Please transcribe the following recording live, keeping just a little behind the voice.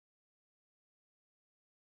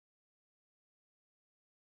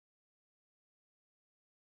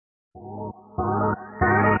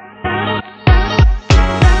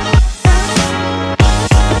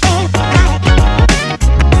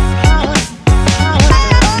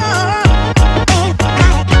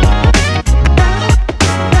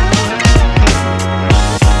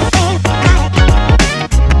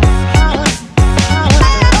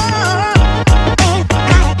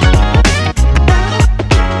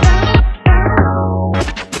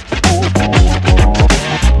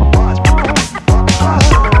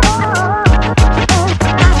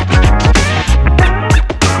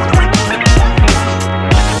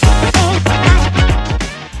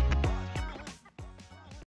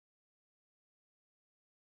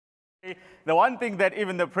The one thing that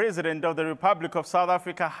even the President of the Republic of South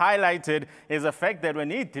Africa highlighted is the fact that when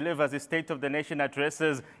he delivers his State of the Nation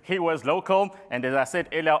addresses, he was local. And as I said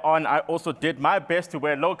earlier on, I also did my best to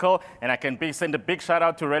wear local. And I can send a big shout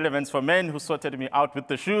out to Relevance for Men who sorted me out with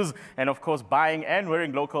the shoes. And of course, buying and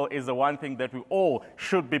wearing local is the one thing that we all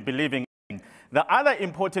should be believing in. The other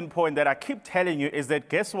important point that I keep telling you is that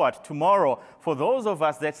guess what? Tomorrow, for those of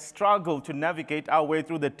us that struggle to navigate our way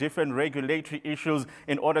through the different regulatory issues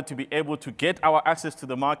in order to be able to get our access to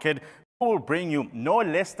the market, we will bring you no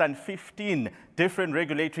less than 15 different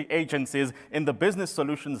regulatory agencies in the Business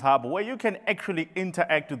Solutions Hub where you can actually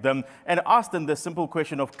interact with them and ask them the simple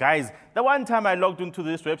question of, guys, the one time I logged into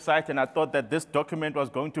this website and I thought that this document was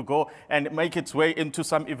going to go and make its way into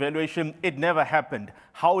some evaluation, it never happened.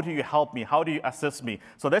 How do you help me? How do you assist me?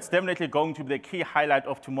 So that's definitely going to be the key highlight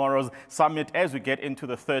of tomorrow's summit as we get into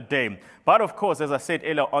the third day. But of course, as I said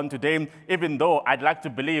earlier on today, even though I'd like to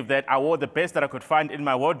believe that I wore the best that I could find in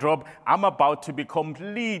my wardrobe, I'm about to be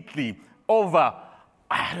completely overwhelmed.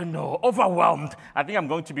 I think I'm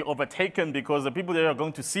going to be overtaken because the people that you're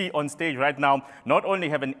going to see on stage right now not only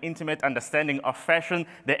have an intimate understanding of fashion,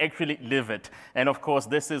 they actually live it. And of course,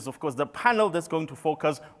 this is, the panel that's going to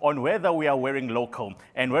focus on whether we are wearing local.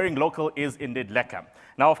 And wearing local is indeed lekker.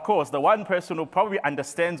 Now, of course, the one person who probably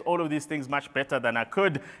understands all of these things much better than I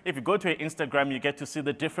could, if you go to her Instagram, you get to see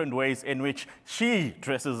the different ways in which she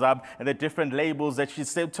dresses up and the different labels that she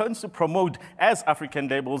turns to promote as African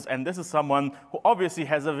labels. And this is someone who obviously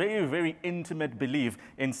has a very, very intimate belief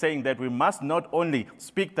in saying that we must not only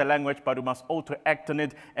speak the language, but we must also act on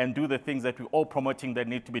it and do the things that we're all promoting that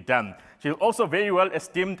need to be done. She's also very well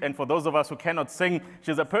esteemed, and for those of us who cannot sing,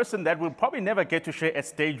 she's a person that we'll probably never get to share a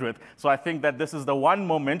stage with. So I think that this is the one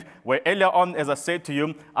moment where earlier on, as I said to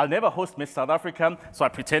you, I'll never host Miss South Africa, so I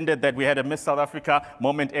pretended that we had a Miss South Africa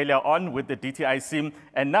moment earlier on with the DTIC,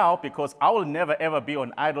 and now, because I will never ever be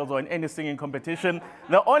on Idols or in any singing competition,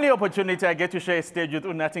 the only opportunity I get to share a stage with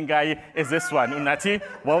Unathi Ngai is this one. Unathi,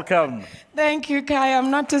 welcome. Thank you, Kai.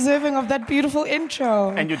 I'm not deserving of that beautiful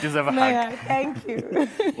intro. And you deserve a hug. Yeah, thank you.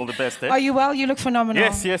 All the best, eh? Are you well? You look phenomenal.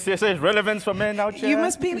 Yes. Relevance for men out here. You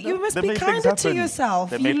must be kinder to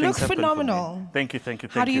yourself. You look phenomenal. Thank you.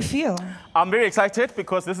 How do you feel? I'm very excited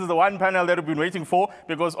because this is the one panel that we've been waiting for,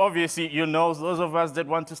 because obviously, you know, those of us that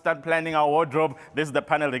want to start planning our wardrobe, this is the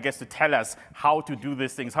panel that gets to tell us how to do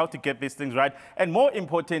these things, how to get these things right. And more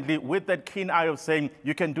importantly, with that keen eye of saying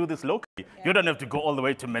you can do this locally. Yeah. You don't have to go all the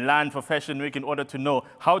way to Milan for Fashion Week in order to know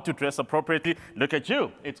how to dress appropriately. Look at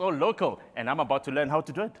you. It's all local. And I'm about to learn how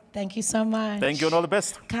to do it. Thank you so much. Thank you and all the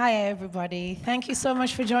best. Kaya, everybody. Thank you so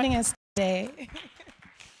much for joining us today.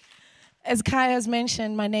 As Kaya has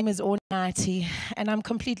mentioned, my name is Unathi, and I'm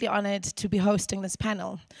completely honored to be hosting this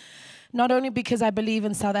panel. Not only because I believe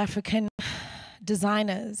in South African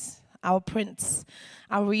designers, our prints,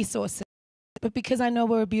 our resources, but because I know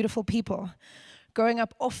we're a beautiful people. Growing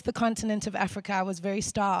up off the continent of Africa, I was very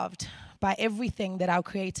starved by everything that our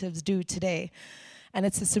creatives do today, and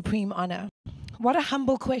it's a supreme honor. What a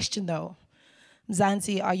humble question, though.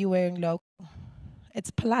 Mzansi, are you wearing local?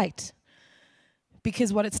 It's polite.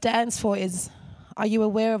 Because what it stands for is, are you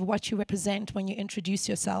aware of what you represent when you introduce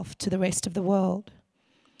yourself to the rest of the world?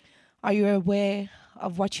 Are you aware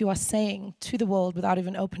of what you are saying to the world without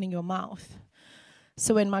even opening your mouth?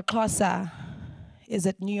 So when Macalagh is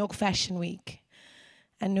at New York Fashion Week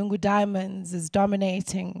and Nungu Diamonds is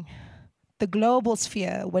dominating the global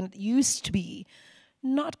sphere when it used to be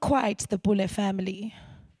not quite the Pule family,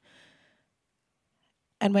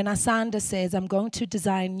 and when Asanda says, I'm going to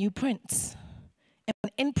design new prints, and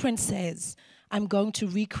when Imprint says, I'm going to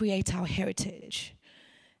recreate our heritage.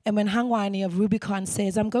 And when Hangwani of Rubicon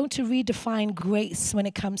says, I'm going to redefine grace when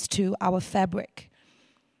it comes to our fabric,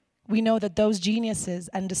 we know that those geniuses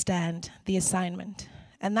understand the assignment.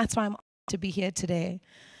 And that's why I'm honored to be here today.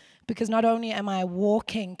 Because not only am I a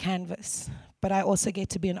walking canvas, but I also get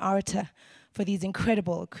to be an orator for these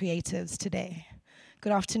incredible creatives today.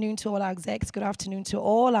 Good afternoon to all our execs. Good afternoon to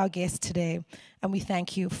all our guests today. And we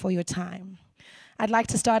thank you for your time. I'd like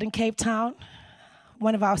to start in Cape Town.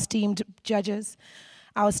 One of our esteemed judges,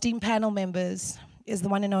 our esteemed panel members, is the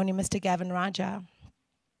one and only Mr. Gavin Rajah.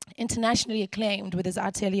 Internationally acclaimed with his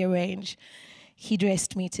Atelier range. He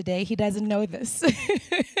dressed me today. He doesn't know this.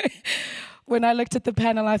 When I looked at the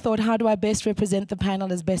panel, I thought, how do I best represent the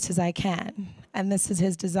panel as best as I can? And this is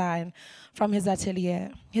his design from his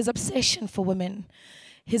Atelier. His obsession for women,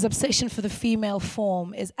 his obsession for the female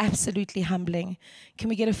form is absolutely humbling. Can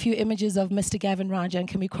we get a few images of Mr. Gavin Rajah, and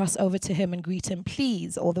can we cross over to him and greet him,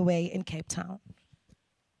 please, all the way in Cape Town?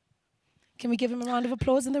 Can we give him a round of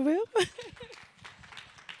applause in the room?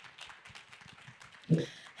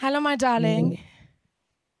 Hello, my darling.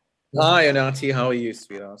 Hi, Anati. How are you,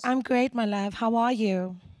 sweetheart? I'm great, my love. How are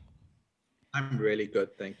you? I'm really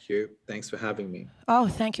good, thank you. Thanks for having me. Oh,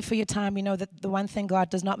 thank you for your time. We know that the one thing God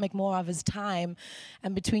does not make more of is time.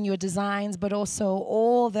 And between your designs, but also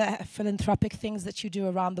all the philanthropic things that you do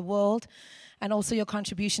around the world, and also your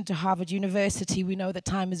contribution to Harvard University, we know that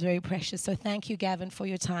time is very precious. So thank you, Gavin, for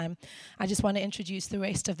your time. I just want to introduce the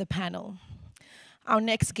rest of the panel. Our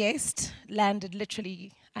next guest landed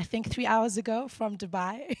literally, I think, 3 hours ago from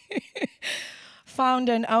Dubai.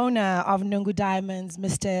 Founder and owner of Nungu Diamonds,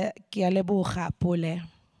 Mr. Kealeboga Pule.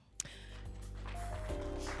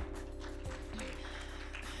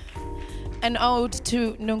 An ode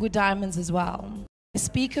to Nungu Diamonds as well. I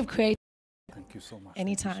speak of creative. Thank you so much.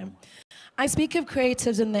 Anytime. I speak of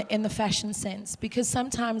creatives in the fashion sense because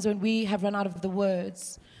sometimes when we have run out of the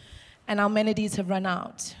words and our melodies have run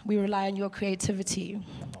out, we rely on your creativity.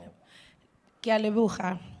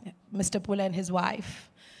 Kealeboga, Mr. Pule and his wife.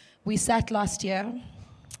 We sat last year,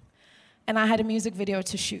 and I had a music video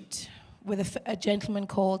to shoot with a gentleman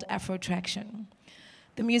called Afro Traction.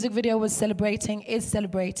 The music video is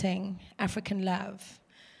celebrating African love.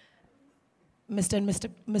 Mr. and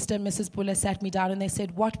Mrs. Pule sat me down and they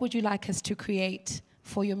said, what would you like us to create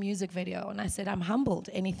for your music video? And I said, I'm humbled,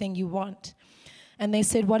 anything you want. And they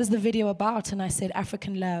said, what is the video about? And I said,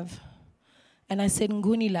 African love. And I said,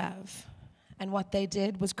 Nguni love. And what they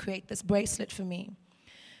did was create this bracelet for me,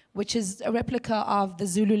 which is a replica of the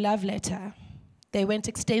Zulu love letter. They went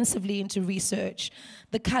extensively into research.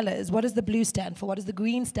 The colors, what does the blue stand for? What does the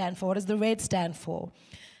green stand for? What does the red stand for?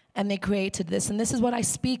 And they created this. And this is what I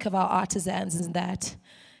speak of our artisans, is that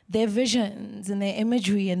their visions and their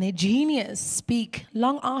imagery and their genius speak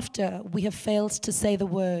long after we have failed to say the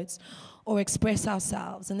words or express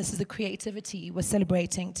ourselves. And this is the creativity we're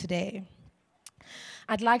celebrating today.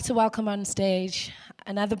 I'd like to welcome on stage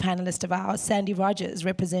another panelist of ours, Sandy Rogers,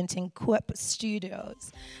 representing Koop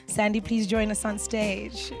Studios. Sandy, please join us on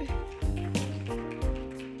stage.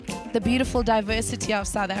 The beautiful diversity of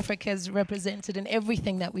South Africa is represented in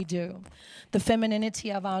everything that we do. The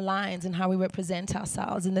femininity of our lines and how we represent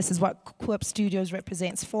ourselves. And this is what Koop Studios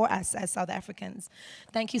represents for us as South Africans.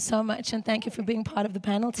 Thank you so much, and thank you for being part of the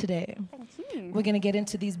panel today. Thank you. We're going to get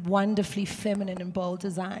into these wonderfully feminine and bold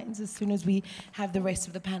designs as soon as we have the rest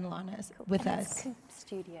of the panel on us with us. Koop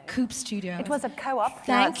Studio. Koop Studio. It was a co-op.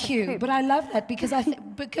 Thank you. But I love that because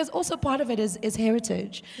because also part of it is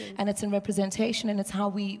heritage, and it's in representation, and it's how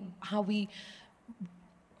we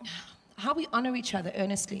honor each other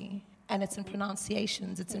earnestly, and it's in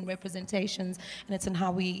pronunciations, it's in representations, and it's in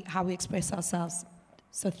how we express ourselves.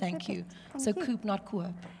 So thank you. So Koop, not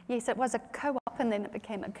Koop. Yes, it was a co-op and then it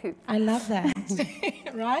became a Koop. I love that.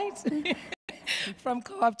 Right? From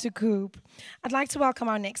co-op to Koop. I'd like to welcome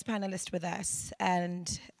our next panelist with us,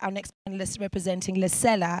 and our next panelist representing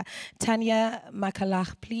Lesela, Tania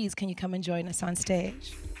Macalagh. Please, can you come and join us on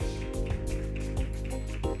stage?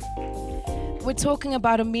 We're talking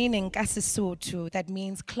about a meaning, kasisuthu, that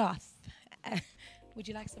means cloth. Would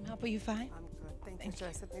you like some help? Are you fine? I'm good. Thank you. Should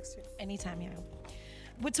I sit next to you? Anytime, yeah.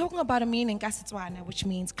 We're talking about a meaning, kasitswana, which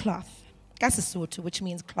means cloth. Kasisuthu, which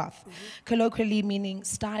means cloth. Colloquially meaning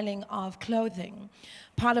styling of clothing.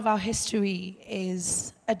 Part of our history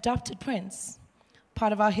is adopted prints.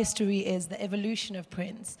 Part of our history is the evolution of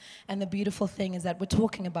prints. And the beautiful thing is that we're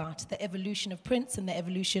talking about the evolution of prints and the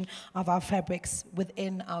evolution of our fabrics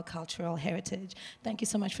within our cultural heritage. Thank you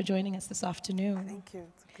so much for joining us this afternoon. Thank you.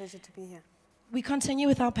 It's a pleasure to be here. We continue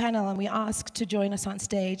with our panel, and we ask to join us on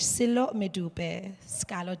stage Sello Medupe,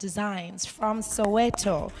 Scalo Designs, from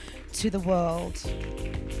Soweto to the world.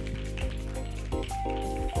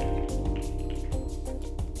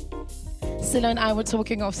 Sello and I were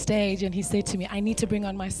talking off stage, and he said to me, I need to bring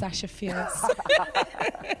on my Sasha Fierce.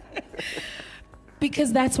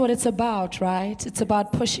 Because that's what it's about, right? It's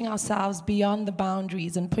about pushing ourselves beyond the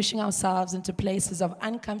boundaries and pushing ourselves into places of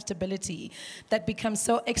uncomfortability that become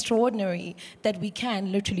so extraordinary that we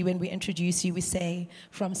can, literally, when we introduce you, we say,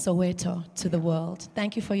 from Soweto to the world.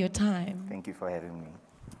 Thank you for your time. Thank you for having me.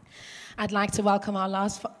 I'd like to welcome our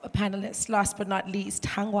last panelist, last but not least,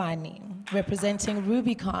 Hangwani, representing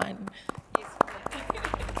Rubicon.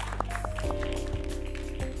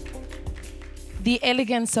 The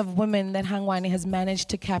elegance of women that Hangwani has managed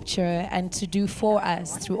to capture and to do for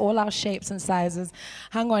us through all our shapes and sizes.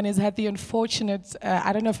 Hangwani has had the unfortunate,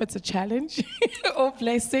 I don't know if it's a challenge or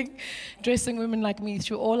blessing, dressing women like me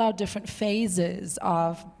through all our different phases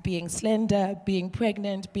of being slender, being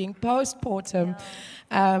pregnant, being postpartum.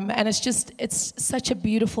 And it's such a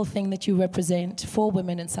beautiful thing that you represent for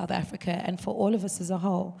women in South Africa and for all of us as a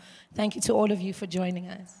whole. Thank you to all of you for joining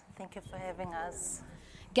us. Thank you for having us.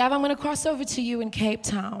 Gav, I'm going to cross over to you in Cape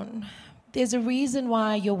Town. There's a reason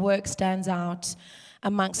why your work stands out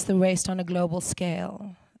amongst the rest on a global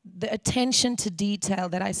scale. The attention to detail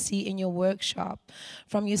that I see in your workshop,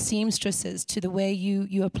 from your seamstresses to the way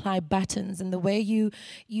you apply buttons and the way you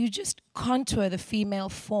just contour the female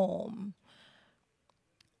form.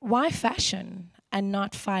 Why fashion and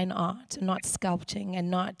not fine art, and not sculpting, and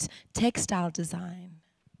not textile design?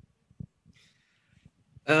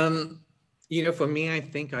 You know, for me, I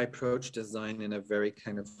think I approach design in a very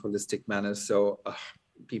kind of holistic manner. So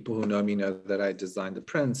people who know me know that I design the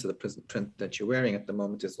print. So the print that you're wearing at the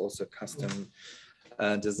moment is also custom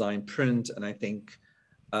design print. And I think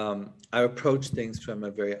I approach things from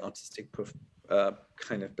a very artistic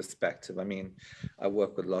kind of perspective. I mean, I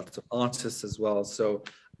work with lots of artists as well. So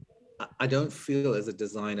I don't feel as a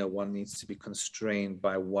designer one needs to be constrained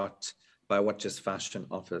by what just fashion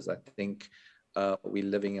offers. I think we're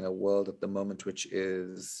living in a world at the moment which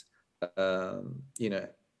is, you know,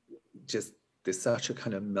 just there's such a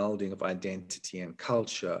kind of melding of identity and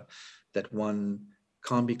culture that one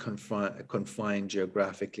can't be confined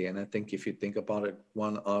geographically. And I think if you think about it,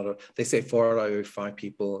 they say 4 out of 5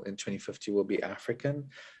 people in 2050 will be African.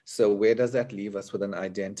 So where does that leave us with an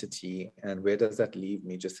identity? And where does that leave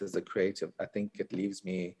me just as a creative? I think it leaves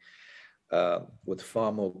me with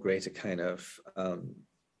far more greater kind of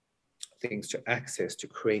things to access, to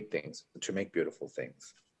create things, to make beautiful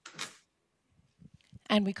things.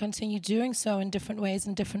 And we continue doing so in different ways,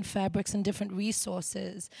 in different fabrics, and different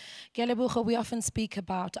resources. Kealeboga, we often speak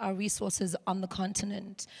about our resources on the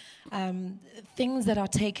continent, things that are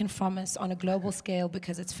taken from us on a global scale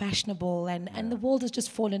because it's fashionable and the world has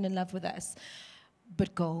just fallen in love with us.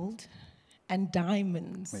 But gold and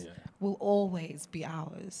diamonds will always be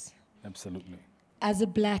ours. Absolutely. As a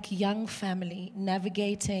black young family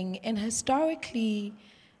navigating in historically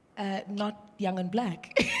not young and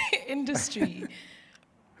black industry,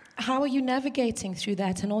 how are you navigating through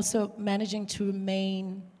that and also managing to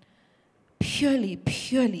remain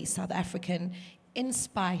purely South African in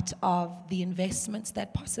spite of the investments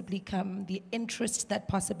that possibly come, the interests that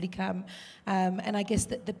possibly come, and I guess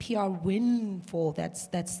the PR windfall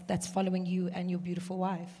that's following you and your beautiful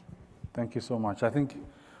wife? Thank you so much. I think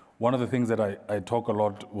one of the things that I talk a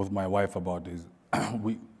lot with my wife about is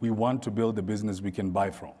we want to build a business we can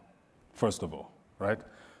buy from, first of all, right?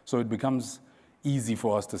 So it becomes easy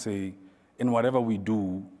for us to say, in whatever we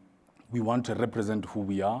do, we want to represent who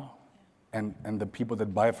we are, and the people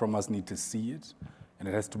that buy from us need to see it, and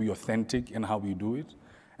it has to be authentic in how we do it.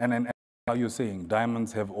 And how you're saying,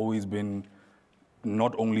 diamonds have always been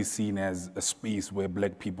not only seen as a space where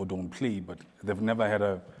black people don't play, but they've never had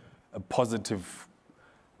a positive,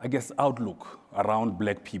 I guess, outlook around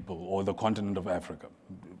black people or the continent of Africa.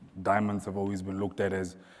 Diamonds have always been looked at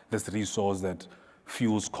as this resource that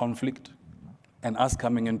fuels conflict, and us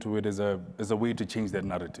coming into it is a way to change that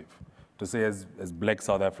narrative. To say as black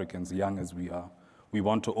South Africans, young as we are, we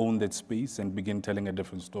want to own that space and begin telling a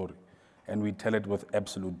different story. And we tell it with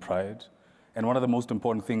absolute pride. And one of the most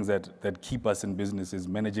important things that keep us in business is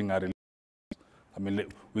managing our relationships. I mean,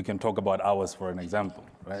 we can talk about ours for an example,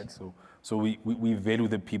 right? So we value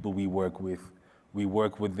the people we work with. We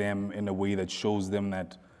work with them in a way that shows them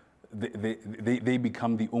that they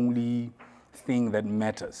become the only thing that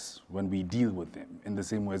matters when we deal with them in the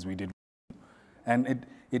same way as we did. And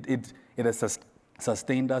it has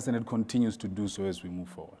sustained us, and it continues to do so as we move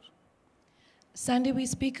forward. Sandy, we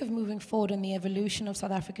speak of moving forward in the evolution of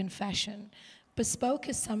South African fashion. Bespoke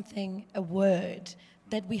is something, a word,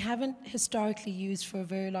 that we haven't historically used for a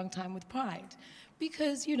very long time with pride.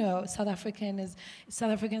 Because, you know, South Africa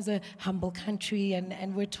is a humble country,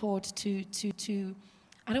 and we're taught to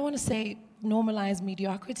I don't want to say normalize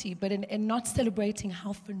mediocrity, but in not celebrating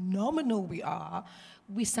how phenomenal we are,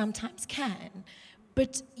 we sometimes can.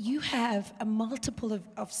 But you have a multiple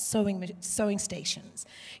of sewing stations.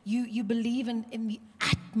 You believe in the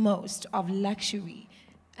utmost of luxury,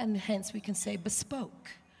 and hence we can say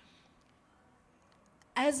bespoke.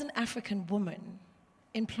 As an African woman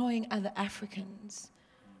employing other Africans,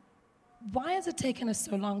 why has it taken us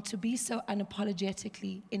so long to be so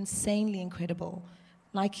unapologetically, insanely incredible,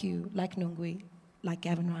 like you, like Nungu, like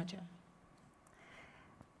Gavin Rajah?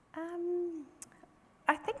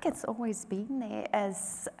 I think it's always been there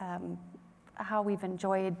as how we've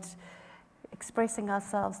enjoyed expressing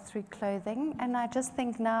ourselves through clothing. And I just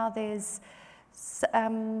think now there's,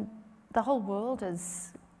 the whole world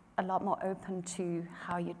is a lot more open to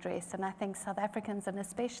how you dress. And I think South Africans, and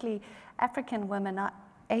especially African women, are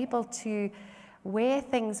able to wear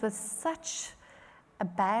things with such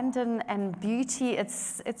abandon and beauty.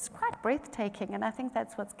 It's quite breathtaking, and I think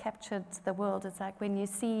that's what's captured the world. It's like when you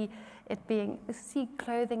see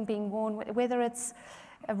clothing being worn, whether it's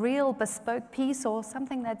a real bespoke piece or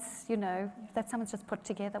something that's, that someone's just put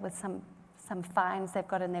together with some finds they've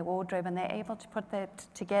got in their wardrobe, and they're able to put that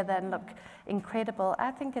together and look incredible.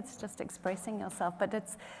 I think it's just expressing yourself, but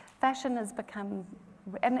fashion has become,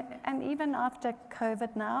 and even after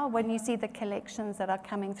COVID now, when you see the collections that are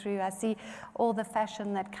coming through, I see all the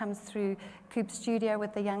fashion that comes through Koop Studio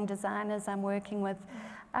with the young designers I'm working with.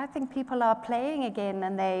 I think people are playing again,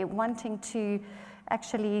 and they're wanting to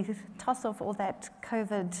actually toss off all that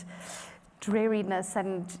COVID dreariness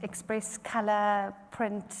and express color,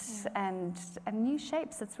 print, and new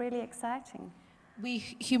shapes. It's really exciting. We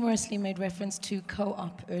humorously made reference to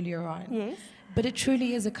co-op earlier on. Yes. But it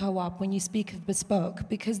truly is a co-op when you speak of bespoke,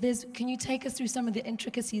 because can you take us through some of the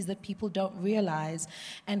intricacies that people don't realize,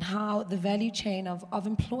 and how the value chain of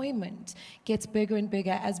employment gets bigger and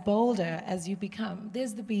bigger as bolder as you become?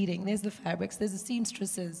 There's the beading, there's the fabrics, there's the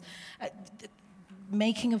seamstresses,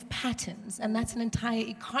 making of patterns, and that's an entire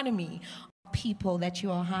economy of people that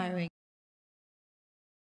you are hiring.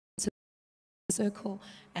 So the circle,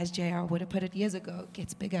 as JR would have put it years ago,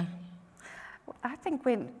 gets bigger. I think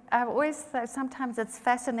sometimes it's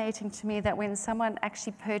fascinating to me that when someone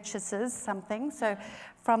actually purchases something, so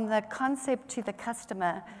from the concept to the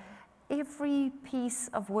customer, every piece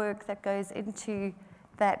of work that goes into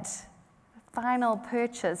that final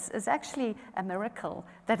purchase is actually a miracle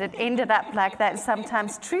that it ended up like that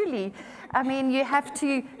sometimes, truly. I mean, you have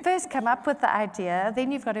to first come up with the idea,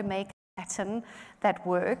 then you've got to make a pattern that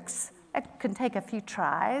works. It can take a few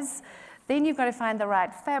tries. Then you've got to find the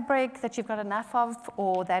right fabric that you've got enough of,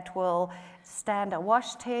 or that will stand a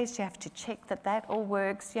wash test. You have to check that that all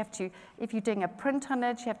works. You have to, if you're doing a print on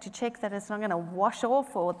it, you have to check that it's not going to wash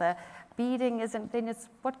off, or the beading isn't. Then it's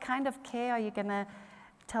what kind of care are you going to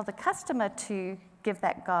tell the customer to give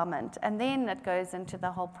that garment? And then it goes into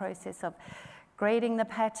the whole process of grading the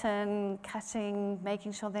pattern, cutting,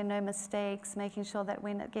 making sure there are no mistakes, making sure that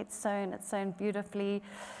when it gets sewn, it's sewn beautifully,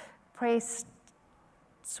 pressed,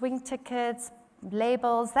 swing tickets,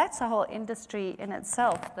 labels. That's a whole industry in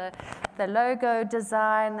itself. The logo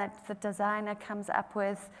design that the designer comes up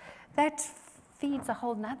with, that feeds a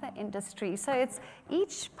whole nother industry. So it's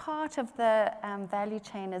each part of the value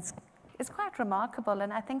chain is quite remarkable,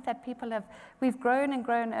 and I think that we've grown and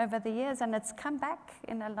grown over the years, and it's come back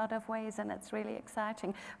in a lot of ways, and it's really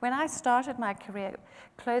exciting. When I started my career,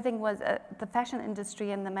 clothing was, the fashion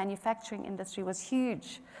industry and the manufacturing industry was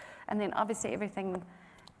huge, and then obviously everything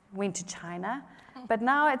went to China, but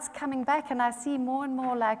now it's coming back, and I see more and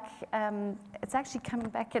more like it's actually coming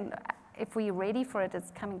back, and if we're ready for it,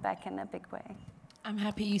 it's coming back in a big way. I'm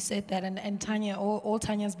happy you said that, and Tania, all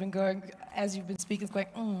Tanya's been going, as you've been speaking, is going,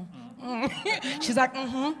 She's like,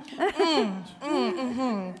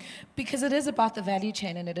 because it is about the value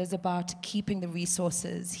chain, and it is about keeping the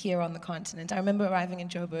resources here on the continent. I remember arriving in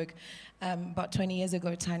Joburg about 20 years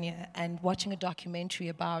ago, Tania, and watching a documentary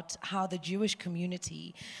about how the Jewish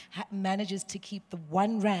community manages to keep the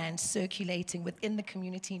R1 circulating within the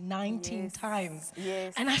community 19 times.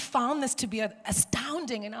 Yes. And I found this to be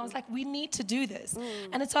astounding, and I was like, we need to do this.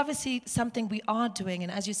 And it's obviously something we are doing,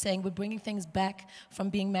 and as you're saying, we're bringing things back from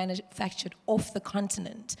being manufactured off the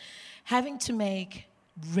continent, having to make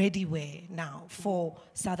ready-wear now for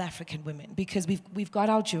South African women, because we've got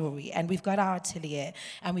our jewelry, and we've got our atelier,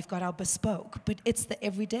 and we've got our bespoke, but it's the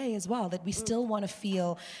everyday as well that we still want to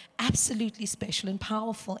feel absolutely special and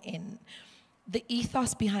powerful in. The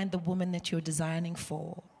ethos behind the woman that you're designing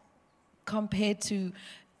for compared to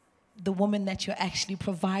the woman that you're actually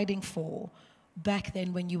providing for back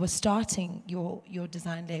then when you were starting your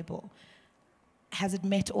design label, has it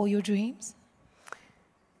met all your dreams?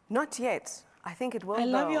 Not yet. I think it will. I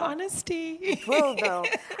love though. your honesty. It will though.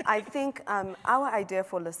 I think our idea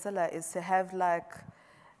for Lesela is to have like,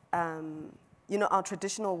 you know, our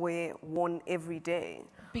traditional wear worn every day.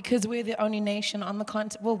 Because we're the only nation on the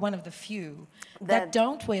continent, well, one of the few, that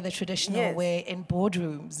don't wear the traditional Yes. wear in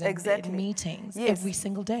boardrooms and Exactly. in meetings Yes. every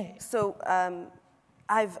single day. So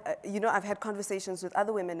I've had conversations with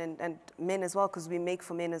other women and men as well, because we make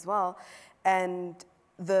for men as well, and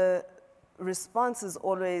the response is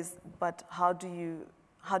always, but how do you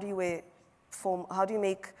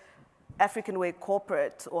make African wear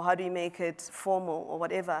corporate, or how do you make it formal or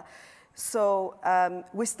whatever? So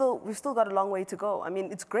we've still got a long way to go. I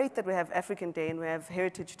mean, it's great that we have African Day and we have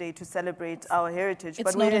Heritage Day to celebrate our heritage, It's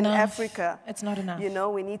but not we're in enough. Africa. It's not enough. You know,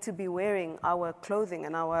 we need to be wearing our clothing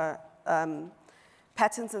and our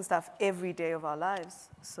patterns and stuff every day of our lives.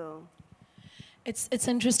 So It's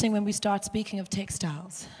interesting when we start speaking of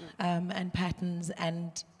textiles and patterns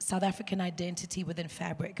and South African identity within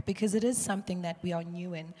fabric, because it is something that we are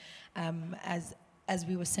new in, as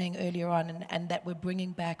we were saying earlier on, and that we're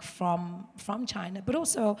bringing back from China, but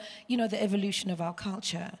also, you know, the evolution of our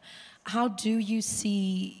culture. How do you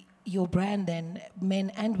see your brand then,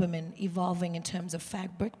 men and women, evolving in terms of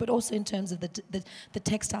fabric, but also in terms of the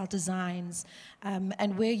textile designs,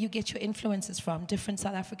 and where you get your influences from? Different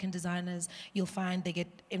South African designers, you'll find they get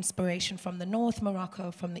inspiration from the north,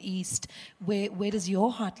 Morocco, from the east. Where does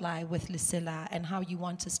your heart lie with Lesela, and how you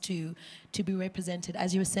want us to be represented,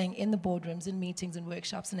 as you were saying, in the boardrooms, in meetings and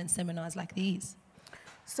workshops and in seminars like these?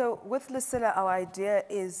 So with Lesela, our idea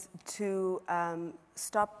is to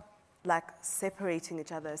stop like separating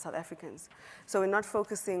each other as South Africans. So we're not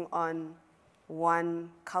focusing on one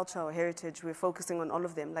culture or heritage, we're focusing on all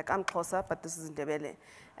of them. Like, I'm Xhosa, but this is Ndebele,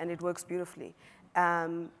 and it works beautifully.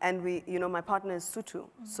 And we, you know, my partner is Sotho,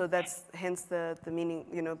 so that's hence the meaning,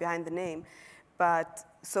 you know, behind the name. But,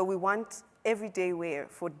 so we want everyday wear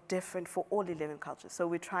for all 11 cultures. So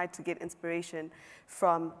we try to get inspiration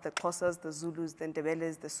from the Xhosas, the Zulus, the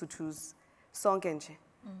Ndebeles, the Sothos, sonke nje,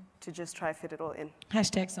 to just try fit it all in.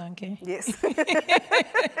 Hashtag Sonke. Yes.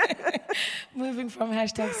 Moving from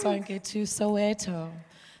hashtag Sonke to Soweto,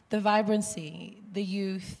 the vibrancy, the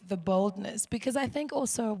youth, the boldness, because I think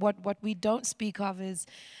also what we don't speak of is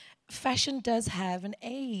fashion does have an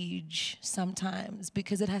age sometimes,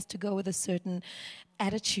 because it has to go with a certain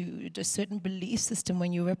attitude, a certain belief system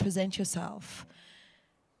when you represent yourself.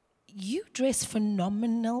 You dress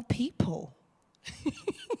phenomenal people.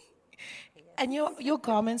 And your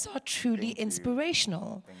garments are truly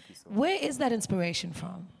inspirational. Thank you so much. Where is that inspiration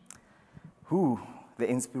from? The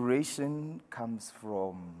inspiration comes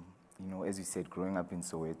from, you know, as you said, growing up in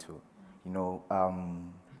Soweto. You know,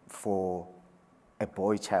 for a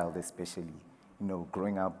boy child especially, you know,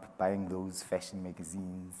 growing up buying those fashion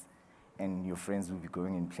magazines, and your friends will be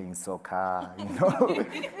going and playing soccer, you know,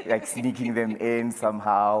 like sneaking them in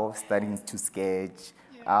somehow, starting to sketch.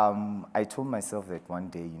 I told myself that one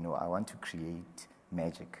day, you know, I want to create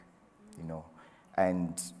magic, you know,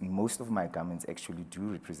 and most of my garments actually do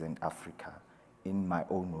represent Africa in my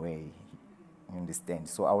own way, you understand?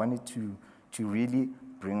 So I wanted to really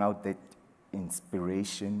bring out that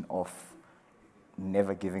inspiration of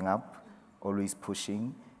never giving up, always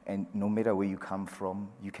pushing, and no matter where you come from,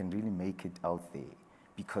 you can really make it out there,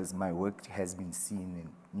 because my work has been seen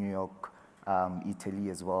in New York,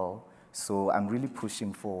 Italy as well. So I'm really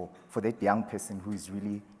pushing for that young person who is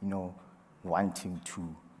really, you know, wanting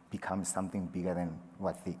to become something bigger than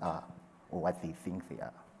what they are or what they think they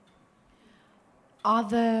are.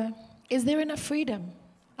 Is there enough freedom?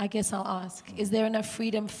 I guess I'll ask. Is there enough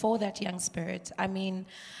freedom for that young spirit? I mean,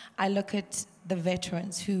 I look at the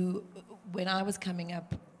veterans who, when I was coming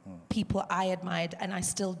up, people I admired, and I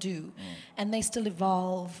still do. And they still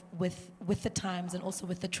evolve with the times and also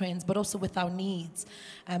with the trends, but also with our needs,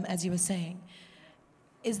 as you were saying.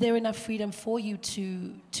 Is there enough freedom for you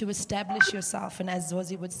to establish yourself, and as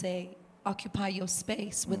Zozi would say, occupy your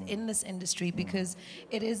space within this industry, because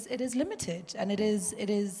it is limited, and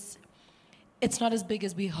it's not as big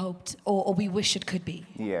as we hoped or we wish it could be?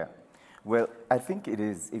 Yeah. Well, I think it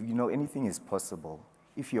is. If you know, anything is possible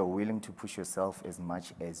if you're willing to push yourself as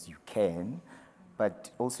much as you can,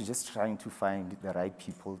 but also just trying to find the right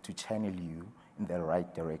people to channel you in the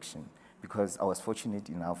right direction. Because I was fortunate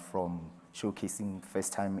enough from showcasing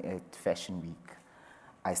first time at Fashion Week,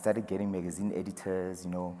 I started getting magazine editors,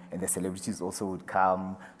 you know, and the celebrities also would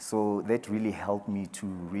come. So that really helped me to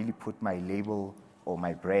really put my label or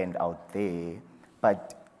my brand out there.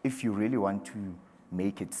 But if you really want to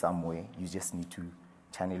make it somewhere, you just need to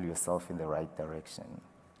channel yourself in the right direction.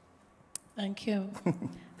 Thank you.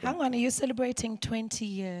 Hangwani, you're celebrating 20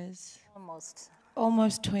 years. Almost.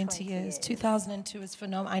 Almost 20 years. 2002 is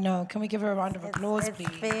phenomenal. I know. Can we give her a round of applause, please?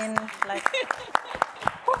 It's been like...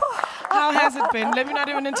 How has it been? Let me not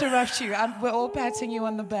even interrupt you. We're all patting you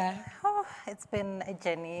on the back. Oh, it's been a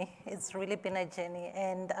journey. It's really been a journey.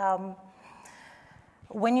 And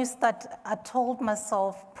when you start, I told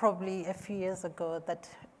myself probably a few years ago that,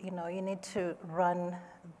 you know, you need to run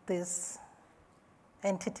this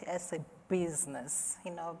entity as a business,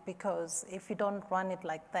 you know, because if you don't run it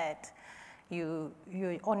like that, you're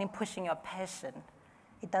only pushing your passion.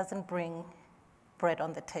 It doesn't bring bread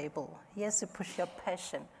on the table. Yes, you push your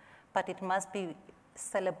passion, but it must be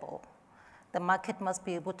sellable. The market must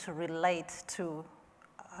be able to relate to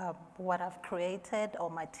what I've created or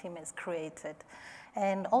my team has created.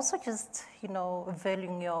 And also just, you know,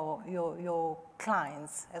 valuing your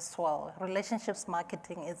clients as well. Relationships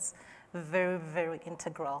marketing is very, very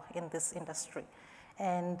integral in this industry.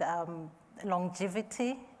 And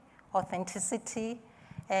longevity, authenticity,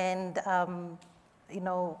 and, you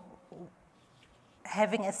know,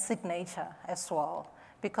 having a signature as well.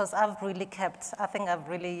 Because I think I've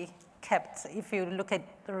really kept, if you look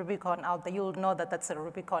at the Rubicon out there, you'll know that that's a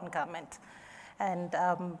Rubicon garment. And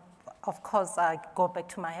of course, I go back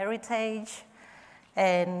to my heritage,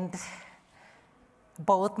 and from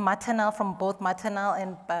both maternal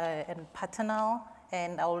and paternal,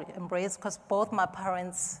 and I'll embrace, because both my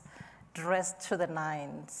parents dressed to the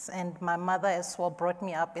nines, and my mother as well brought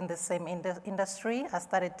me up in the same industry. I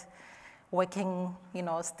started working, you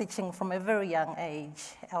know, stitching from a very young age.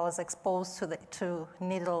 I was exposed to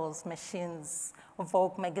needles, machines,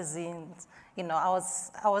 Vogue magazines. You know, I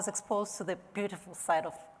was exposed to the beautiful side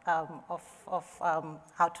of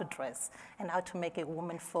how to dress and how to make a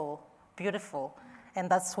woman feel beautiful. And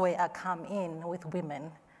that's where I come in with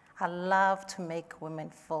women. I love to make women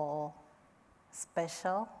feel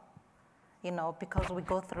special, you know, because we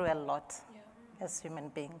go through a lot as human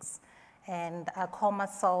beings. And I call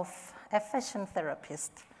myself a fashion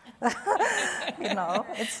therapist. You know,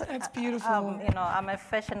 That's beautiful. You know, I'm a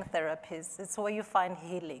fashion therapist. It's where you find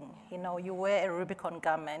healing. You know, you wear a Rubicon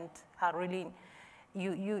garment.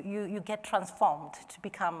 You get transformed to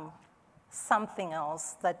become something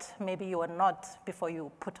else that maybe you were not before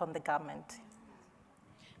you put on the garment.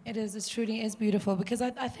 It truly is beautiful, because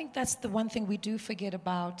I think that's the one thing we do forget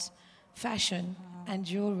about fashion and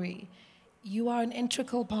jewelry. You are an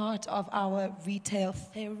integral part of our retail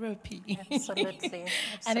therapy. Absolutely.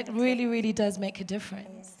 And it really, really does make a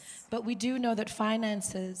difference. Yes. But we do know that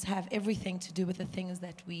finances have everything to do with the things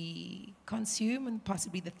that we consume and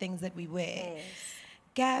possibly the things that we wear. Yes.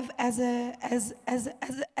 Gav, as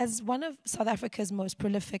one of South Africa's most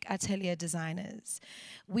prolific atelier designers,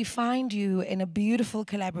 we find you in a beautiful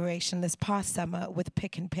collaboration this past summer with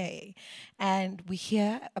Pick n Pay, and we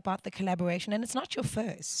hear about the collaboration, and it's not your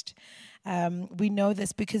first. We know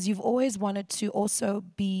this because you've always wanted to also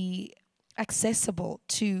be accessible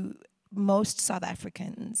to most South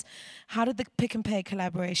Africans. How did the Pick n Pay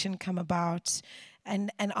collaboration come about?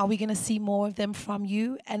 And are we going to see more of them from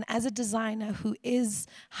you? And as a designer who is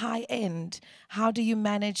high-end, how do you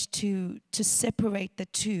manage to separate the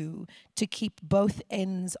two to keep both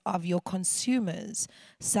ends of your consumers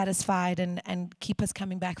satisfied and keep us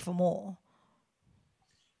coming back for more?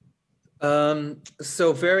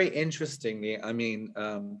 So very interestingly, I mean,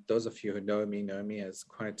 those of you who know me as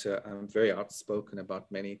quite I'm very outspoken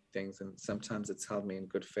about many things, and sometimes it's held me in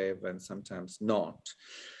good favor and sometimes not.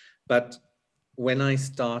 But when I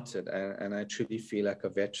started, and I truly feel like a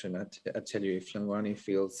veteran, I tell you, if Hangwani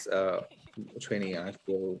feels 20, I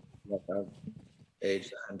feel like I've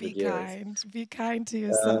aged 100 years. Be kind to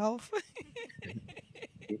yourself.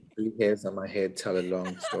 3 hairs on my head tell a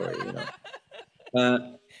long story, you know.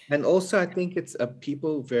 And also, I think it's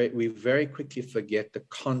we very quickly forget the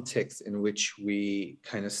context in which we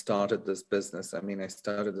kind of started this business. I mean, I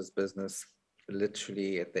started this business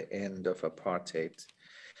literally at the end of apartheid.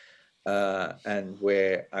 And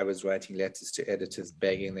where I was writing letters to editors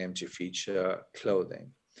begging them to feature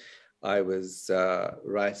clothing. I was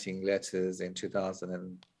writing letters in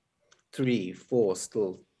 2003, 4,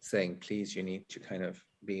 still saying, please, you need to kind of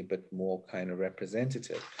be a bit more kind of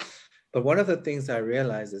representative. But one of the things I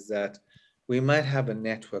realized is that we might have a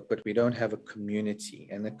network, but we don't have a community.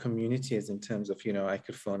 And the community is in terms of, you know, I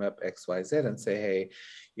could phone up XYZ and say, hey,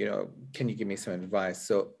 you know, can you give me some advice?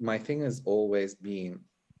 So my thing has always been,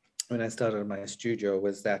 when I started my studio,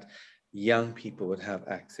 was that young people would have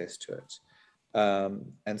access to it.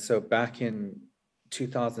 And so back in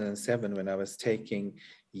 2007, when I was taking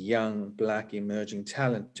young Black emerging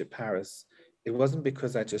talent to Paris, it wasn't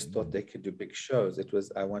because I just thought they could do big shows. It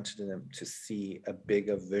was I wanted them to see a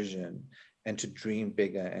bigger vision and to dream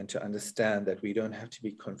bigger and to understand that we don't have to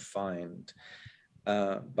be confined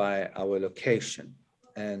by our location,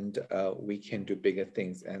 and we can do bigger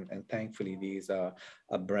things. And thankfully, these are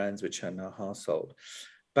brands which are in our household.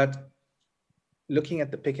 But looking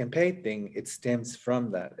at the Pick and Pay thing, it stems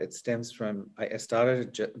from that. It stems from, I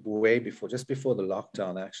started way before, just before the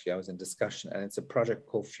lockdown, actually, I was in discussion, and it's a project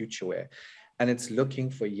called Futurewear. And it's looking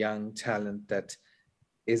for young talent that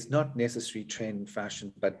is not necessarily trained in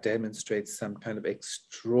fashion, but demonstrates some kind of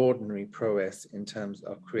extraordinary prowess in terms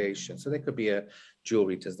of creation. So they could be a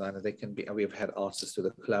jewelry designer, they can be, we've had artists do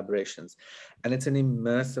the collaborations. And it's an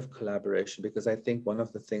immersive collaboration, because I think one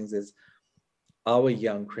of the things is our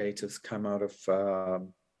young creatives come out of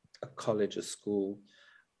a college or school,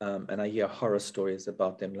 and I hear horror stories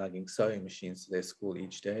about them lugging sewing machines to their school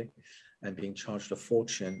each day and being charged a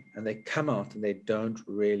fortune. And they come out and they don't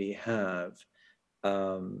really have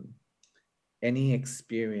any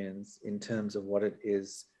experience in terms of what it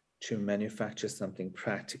is to manufacture something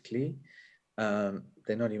practically. They're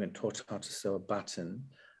not even taught how to sew a button.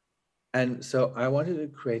 And so I wanted to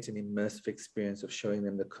create an immersive experience of showing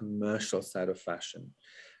them the commercial side of fashion.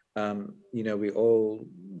 You know, we all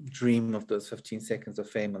dream of those 15 seconds of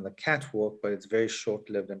fame on the catwalk, but it's very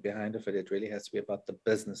short-lived, and behind of it, it really has to be about the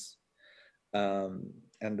business and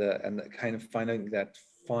the kind of finding that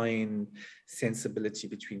fine sensibility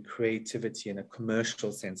between creativity and a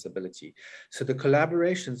commercial sensibility. So the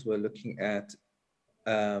collaborations were looking at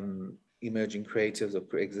emerging creatives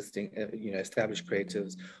or existing, you know, established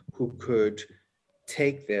creatives who could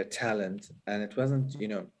take their talent. And it wasn't, you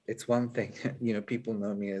know, it's one thing, you know, people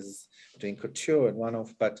know me as doing couture and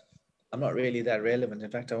one-off, but I'm not really that relevant.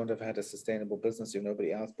 In fact, I wouldn't have had a sustainable business if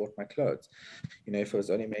nobody else bought my clothes. You know, if I was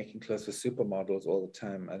only making clothes for supermodels all the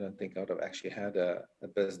time, I don't think I would have actually had a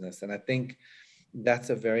business. And I think that's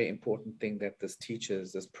a very important thing that this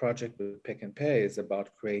teaches. This project with Pick and Pay is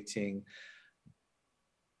about creating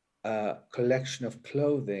a collection of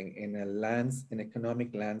clothing in an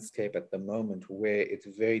economic landscape at the moment where it's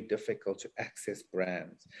very difficult to access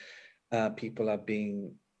brands. People are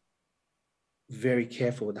being very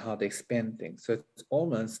careful with how they spend things. So it's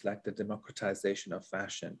almost like the democratization of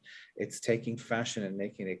fashion. It's taking fashion and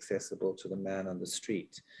making it accessible to the man on the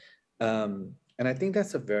street. And I think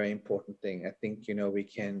that's a very important thing. I think, you know,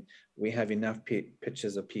 we have enough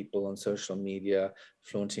pictures of people on social media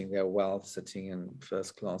flaunting their wealth, sitting in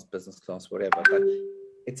first class, business class, whatever. But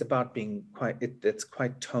it's about being it's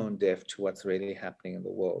quite tone deaf to what's really happening in the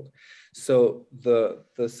world. So the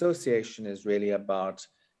association is really about,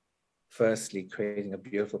 firstly, creating a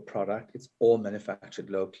beautiful product. It's all manufactured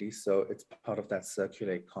locally. So it's part of that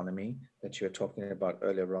circular economy that you were talking about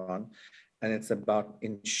earlier on. And it's about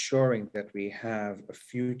ensuring that we have a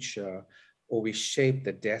future, or we shape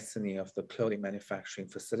the destiny of the clothing manufacturing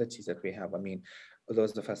facilities that we have. I mean,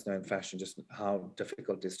 those of us know in fashion just how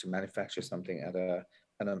difficult it is to manufacture something at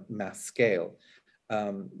a mass scale.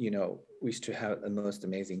 You know, we used to have the most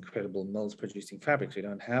amazing, incredible mills producing fabrics. We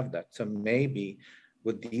don't have that. So maybe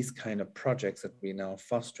with these kind of projects that we're now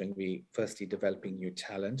fostering, we firstly developing new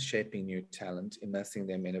talent, shaping new talent, immersing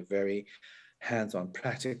them in a very hands-on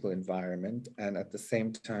practical environment, and at the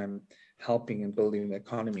same time helping and building the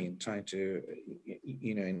economy and trying to,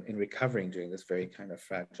 you know, in recovering during this very kind of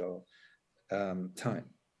fragile time.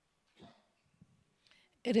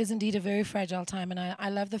 It is indeed a very fragile time, and I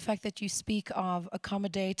love the fact that you speak of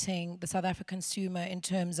accommodating the South African consumer in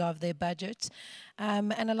terms of their budget,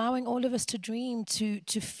 and allowing all of us to dream, to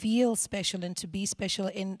feel special and to be special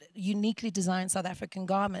in uniquely designed South African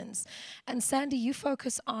garments. And Sandy, you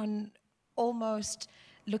focus on almost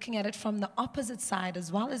looking at it from the opposite side,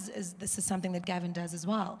 as well as this is something that Gavin does as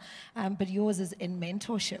well, but yours is in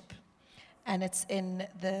mentorship, and it's in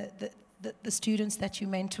the students that you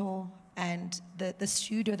mentor and the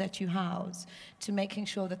studio that you house, to making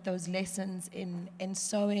sure that those lessons in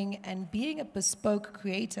sewing and being a bespoke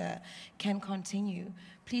creator can continue.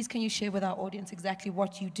 Please, can you share with our audience exactly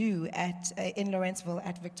what you do in Lawrenceville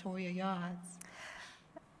at Victoria Yards?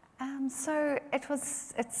 So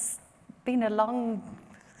it's been a long,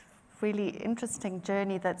 really interesting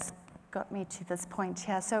journey that's got me to this point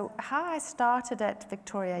here. So how I started at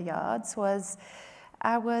Victoria Yards was,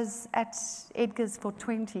 I was at Edgar's for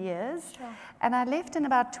 20 years, sure. And I left in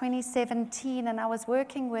about 2017, and I was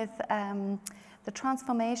working with the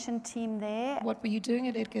transformation team there. What were you doing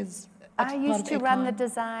at Edgar's? I used to run the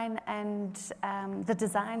design and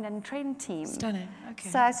trend team. Stunning, okay.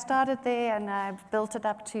 So I started there, and I built it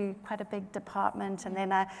up to quite a big department, and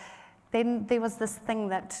then there was this thing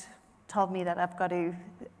that told me that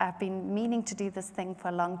I've been meaning to do this thing for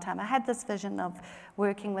a long time. I had this vision of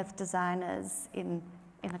working with designers in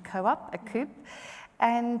in a co-op, a Koop.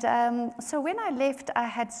 And so when I left, I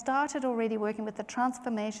had started already working with the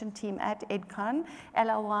transformation team at EdCon,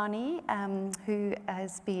 Hangwani,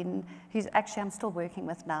 who's actually I'm still working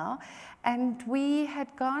with now. And we had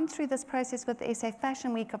gone through this process with the SA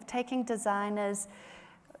Fashion Week of taking designers,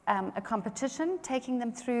 a competition, taking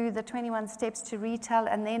them through the 21 steps to retail,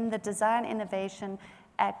 and then the design innovation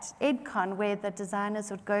at EdCon, where the designers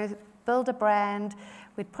would go build a brand,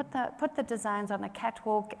 we'd put the designs on a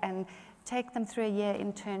catwalk and take them through a year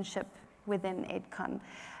internship within EdCon.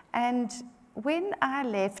 And when I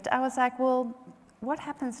left, I was like, well, what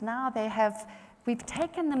happens now? We've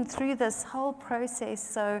taken them through this whole process,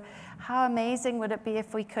 so how amazing would it be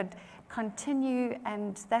if we could continue?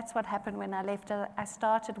 And that's what happened when I left. I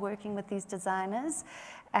started working with these designers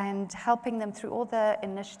and helping them through all the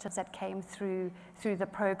initiatives that came through the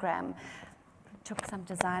program. Took some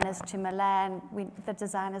designers to Milan. The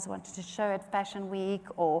designers wanted to show at Fashion Week,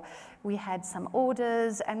 or we had some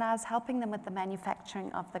orders, and I was helping them with the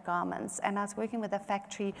manufacturing of the garments. And I was working with a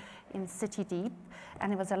factory in City Deep,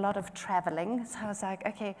 and it was a lot of traveling. So I was like,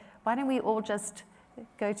 okay, why don't we all just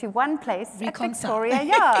go to one place at Victoria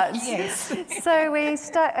Yard? Yes. So we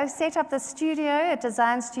set up the studio, a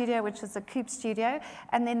design studio, which was a Koop studio,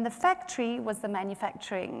 and then the factory was the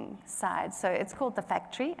manufacturing side. So it's called the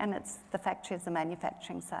factory, and the factory is the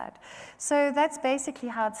manufacturing side. So that's basically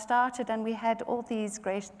how it started, and we had all these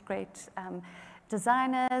great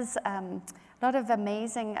designers, a lot of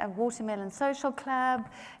amazing Watermelon Social Club,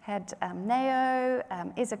 had Neo,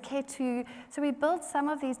 Ezeketu. So we built some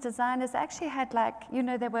of these designers, actually had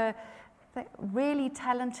they were really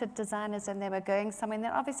talented designers, and they were going somewhere. And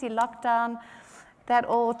then obviously lockdown, that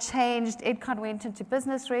all changed. EdCon went into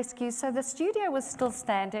business rescue. So the studio was still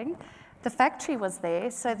standing. The factory was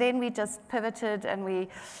there. So then we just pivoted and we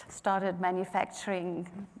started manufacturing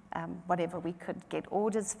whatever we could get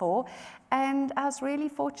orders for. And I was really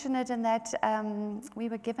fortunate in that we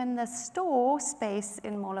were given the store space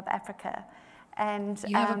in Mall of Africa. And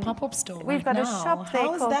you have a pop-up store. We've got a shop there.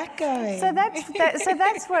 How's that going? So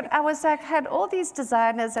that's what I was like. Had all these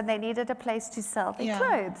designers, and they needed a place to sell their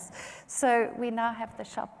clothes. So we now have the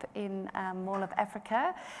shop in Mall of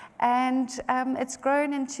Africa, and it's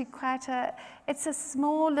grown into it's a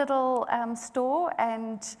small little store,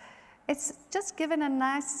 and it's just given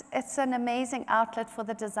it's an amazing outlet for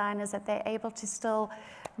the designers that they're able to still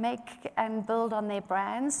make and build on their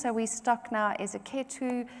brands. So we stock now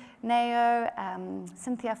Ezeketu, Neo,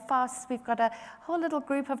 Cynthia Foss. We've got a whole little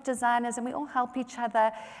group of designers, and we all help each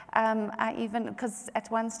other. Because at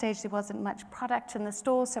one stage there wasn't much product in the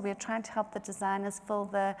store, so we were trying to help the designers fill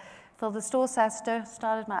the store. So I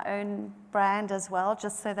started my own brand as well,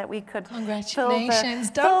 just so that we could Congratulations.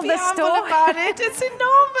 Don't be the humble store. about it. It's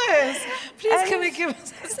enormous. Please, can we give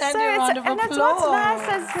us Sandy a round of applause? And that's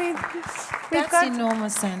what's nice is That's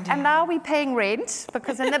enormous, Sandy. And now we're paying rent,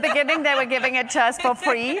 because in the beginning they were giving it to us for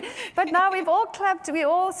free. But now we've all clubbed, we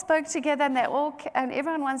all spoke together, and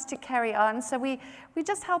everyone wants to carry on. So we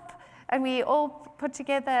just help, and we all put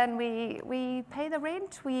together, and we pay the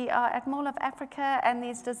rent. We are at Mall of Africa, and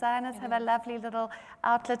these designers have a lovely little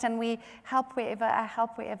outlet, and we help wherever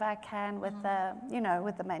I can with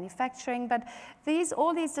the manufacturing. But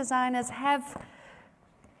all these designers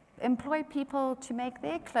employ people to make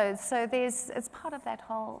their clothes. So it's part of that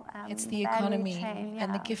whole it's the economy chain,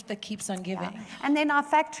 and the gift that keeps on giving. Yeah. And then our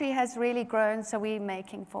factory has really grown, so we're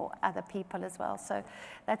making for other people as well. So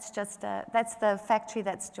that's the factory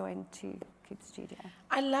that's joined to Koop Studio.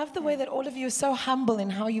 I love the way that all of you are so humble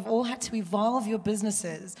in how you've all had to evolve your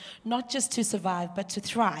businesses, not just to survive, but to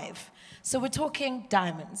thrive. So we're talking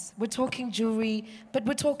diamonds, we're talking jewelry, but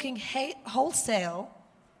we're talking wholesale,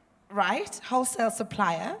 right? Wholesale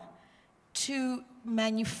supplier to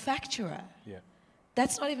manufacturer. Yeah.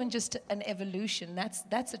 That's not even just an evolution.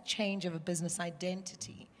 That's a change of a business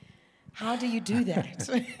identity. How do you do that?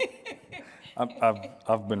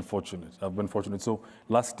 I've been fortunate. So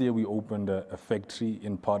last year we opened a factory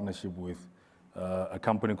in partnership with a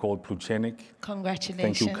company called Pule.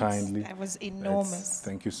 Congratulations. Thank you kindly. That was enormous.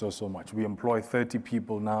 Thank you so much. We employ 30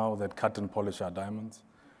 people now that cut and polish our diamonds.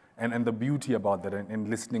 And the beauty about that, and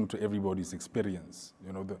listening to everybody's experience,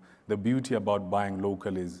 the beauty about buying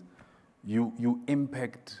local is you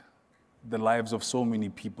impact the lives of so many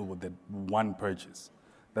people with that one purchase.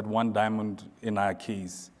 That one diamond, in our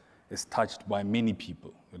case, is touched by many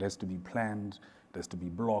people. It has to be planned, it has to be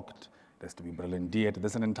blocked, it has to be brillandiert.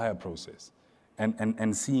 There's an entire process.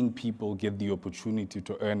 And seeing people get the opportunity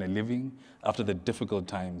to earn a living after the difficult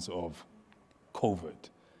times of COVID.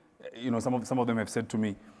 Some of them have said to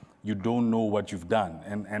me, you don't know what you've done.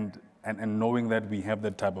 And knowing that we have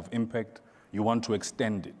that type of impact You want to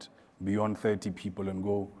extend it beyond 30 people and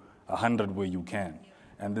go 100 where you can.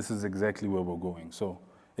 And this is exactly where we're going. So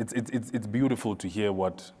it's beautiful to hear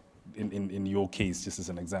what, in your case, just as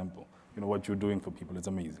an example, what you're doing for people. It's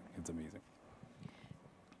amazing. It's amazing.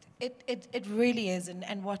 It really is,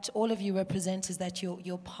 and what all of you represent is that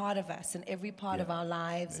you're part of us in every part of our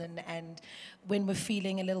lives, and when we're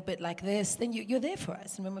feeling a little bit like this, then you're there for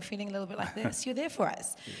us, and when we're feeling a little bit like this, you're there for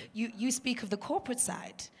us. You speak of the corporate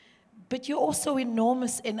side, but you're also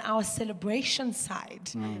enormous in our celebration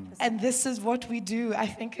side, and this is what we do, I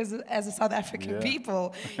think, as a South African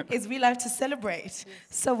people, is we love to celebrate.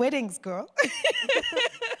 So weddings, girl.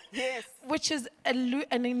 Yes. Which is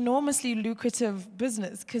an enormously lucrative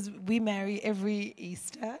business, because we marry every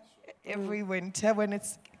Easter, every winter when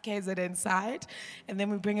it's KZN side, and then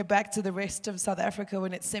we bring it back to the rest of South Africa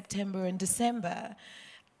when it's September and December.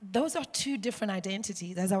 Those are two different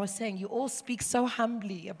identities. As I was saying, you all speak so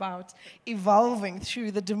humbly about evolving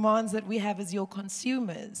through the demands that we have as your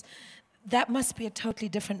consumers. That must be a totally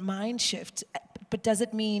different mind shift. But does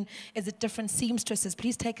it mean, is it different seamstresses?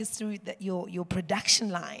 Please take us through your production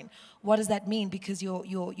line. What does that mean? Because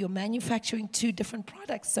you're manufacturing two different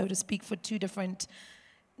products, so to speak, for two different,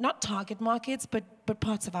 not target markets, but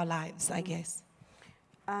parts of our lives, I guess.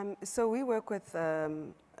 So we work with a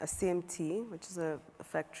CMT, which is a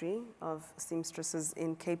factory of seamstresses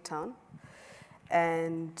in Cape Town.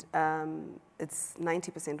 And it's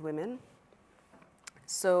 90% women.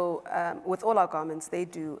 So with all our garments, they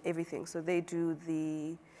do everything. So they do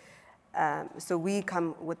so we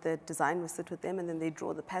come with the design, we sit with them, and then they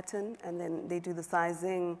draw the pattern, and then they do the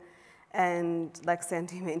sizing. And like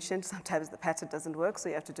Sandy mentioned, sometimes the pattern doesn't work, so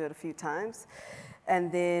you have to do it a few times.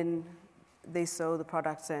 And then they sew the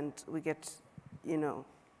product, and we get,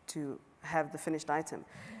 to have the finished item.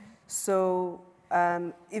 So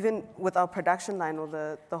even with our production line, or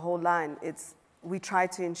the whole line, we try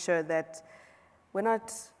to ensure that we're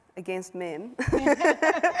not against men,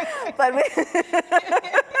 but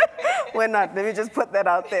we're not. Let me just put that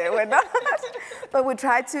out there. We're not. But we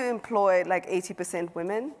try to employ like 80%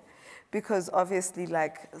 women, because obviously,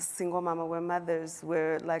 like single mama, we're mothers,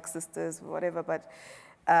 we're like sisters, whatever. But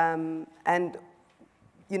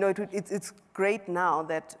it's great now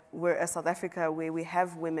that we're a South Africa where we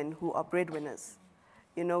have women who are breadwinners.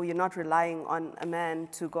 You're not relying on a man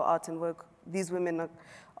to go out and work. These women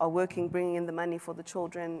are working, bringing in the money for the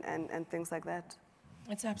children and things like that.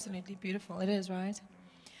 It's absolutely beautiful. It is, right?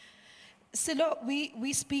 Sello,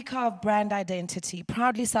 we speak of brand identity.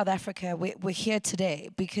 Proudly South Africa, we're here today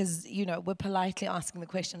because, we're politely asking the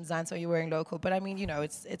question, Mzansi, are you wearing local? But I mean,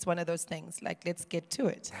 it's one of those things, like, let's get to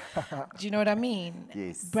it. Do you know what I mean?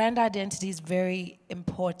 Yes. Brand identity is very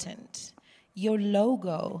important. Your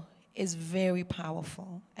logo is very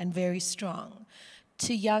powerful and very strong.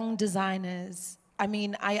 To young designers, I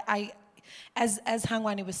mean, as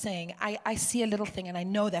Hangwani was saying, I see a little thing and I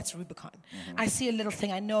know that's Rubicon. Mm-hmm. I see a little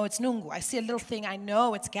thing, I know it's Nungu. I see a little thing, I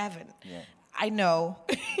know it's Gavin. Yeah. I know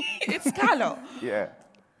it's Scalo. Yeah.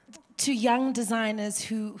 To young designers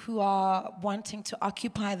who are wanting to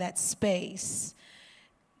occupy that space,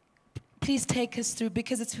 please take us through,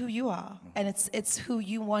 because it's who you are, and it's who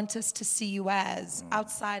you want us to see you as,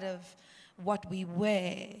 outside of what we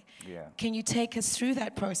wear. Yeah. Can you take us through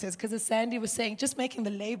that process? Because as Sandy was saying, just making the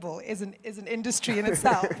label is an industry in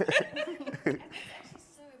itself.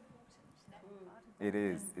 It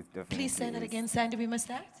is. It definitely Please say that again, Sandy. We missed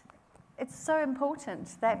that. It's so important,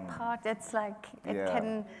 that part. It's like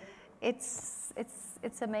it's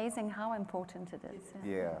amazing how important it is.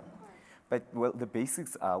 Yeah. But the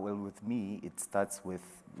basics are, with me, it starts with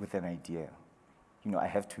an idea. I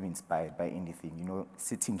have to be inspired by anything.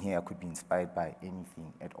 Sitting here, I could be inspired by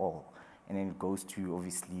anything at all. And then it goes to,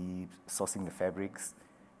 obviously, sourcing the fabrics,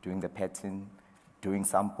 doing the pattern, doing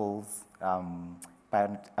samples.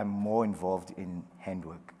 But I'm more involved in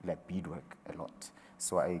handwork, like beadwork, a lot.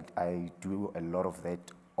 So I do a lot of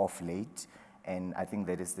that off late. And I think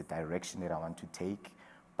that is the direction that I want to take.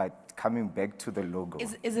 But coming back to the logo.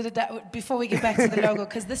 Is it before we get back to the logo,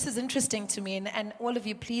 because this is interesting to me, and all of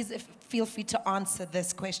you, please feel free to answer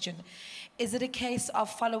this question. Is it a case of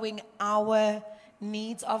following our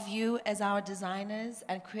needs of you as our designers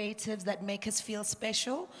and creatives that make us feel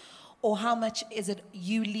special? Or how much is it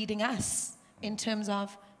you leading us in terms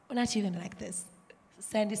of, we're not even like this?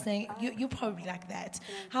 Sandy's saying, you probably like that.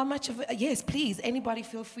 How much of it? Yes, please, anybody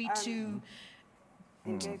feel free to.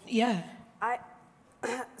 Engage. Yeah.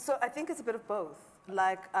 So I think it's a bit of both.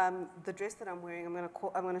 Like the dress that I'm wearing, I'm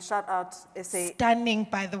gonna shout out SA. Stunning,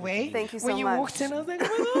 by the way. Thank you so much. When you much. walked in, I was like,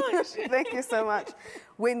 oh my gosh. Thank you so much.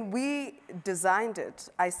 When we designed it,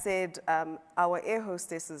 I said our air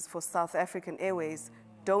hostesses for South African Airways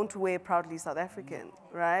don't wear proudly South African,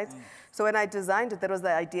 right? So when I designed it, that was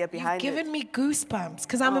the idea behind it. You've given me goosebumps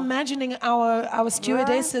because I'm imagining our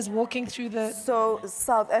stewardesses walking through the. So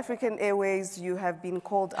South African Airways, you have been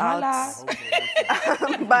called out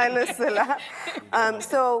Hola. by Lesela.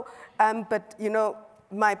 But you know,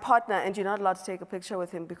 my partner, and you're not allowed to take a picture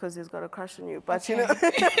with him because he's got a crush on you. But you know, we've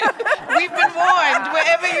been warned.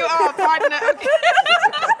 Wherever you are, partner. Okay.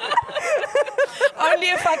 Only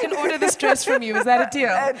if I can order this dress from you. Is that a deal?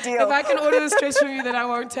 A deal. If I can order this dress from you, then I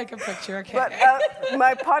won't take a picture. Okay. But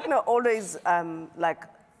my partner always like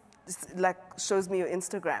shows me your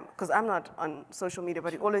Instagram because I'm not on social media,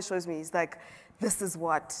 but he always shows me. He's like, this is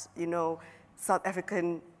what, you know, South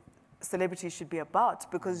African celebrities should be about,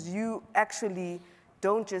 because you actually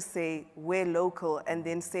don't just say we're local and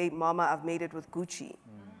then say, Mama, I've made it with Gucci.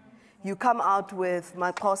 You come out with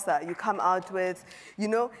Makosa, you come out with, you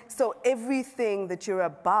know, so everything that you're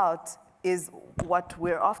about is what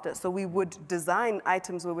we're after. So we would design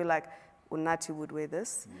items where we're like, Unati would wear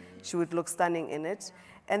this, she would look stunning in it.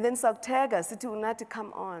 And then Saktega, City Unati,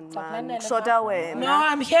 come on, man. Shoda way. No,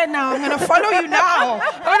 I'm here now. I'm going to follow you now.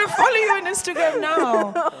 I'm going to follow you on Instagram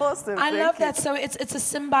now. Awesome. I love that. So it's a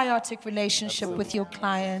symbiotic relationship with your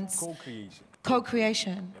clients. Co-creation.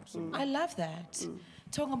 Co-creation. I love that.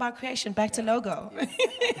 Talking about creation, back to logo.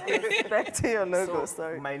 Back to your logo,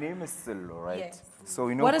 sorry. My name is Sello, right? Yes. So,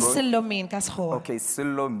 you know, What does Sello mean? Okay,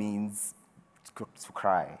 Sello means to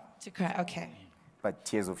cry. To cry, okay. But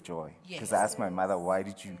tears of joy. Yes. Because I asked my mother, why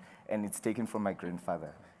did you, and it's taken from my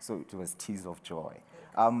grandfather. So it was tears of joy.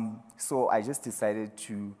 So I just decided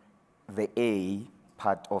to, the A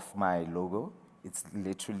part of my logo, it's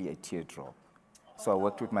literally a teardrop. So I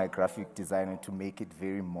worked with my graphic designer to make it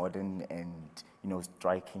very modern and, you know,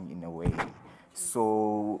 striking in a way.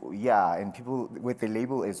 So yeah, and people, with the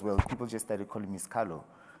label as well, people just started calling me Scalo.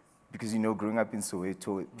 Because, you know, growing up in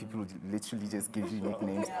Soweto, people literally just give you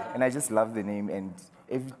nicknames. And I just love the name. And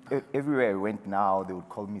everywhere I went now, they would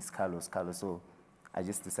call me Scalo. So I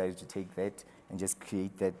just decided to take that and just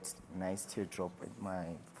create that nice teardrop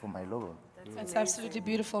for my logo. It's absolutely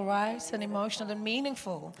beautiful, right? And emotional and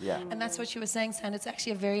meaningful. Yeah. And that's what you were saying, San. It's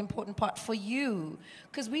actually a very important part for you.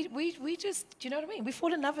 Because we just, do you know what I mean? We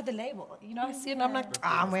fall in love with the label. You know, I see it and I'm like,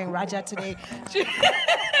 I'm wearing Rajah today.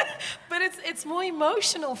 But it's more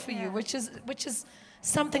emotional for you, which is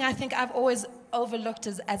something I think I've always overlooked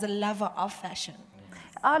as a lover of fashion.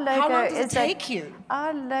 Our logo How long does it take you?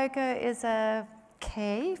 Our logo is a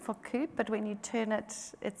K for Koop, but when you turn it,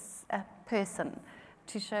 it's a person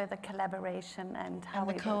to show the collaboration and how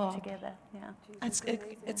we work together. Yeah,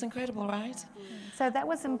 it's incredible, right? So that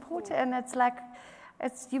was important, and it's like,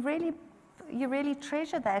 you really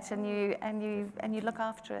treasure that, and you look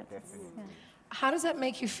after it. Yeah. How does that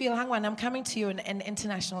make you feel, Hangwani? I'm coming to you in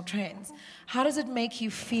international trends. How does it make you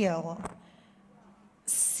feel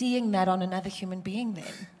seeing that on another human being then?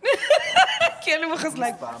 Kealeboga's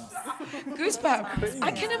like, goosebumps.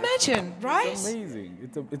 I can imagine, right? It's amazing.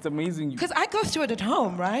 It's amazing. Because I go through it at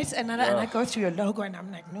home, right? And I go through your logo and I'm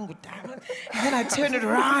like, Nungu, damn it. And then I turn it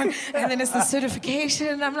around and then it's the certification.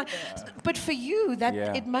 And I'm like, but for you, that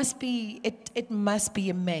it must be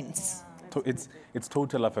immense. It's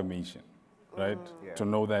total affirmation, right? To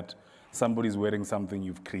know that somebody's wearing something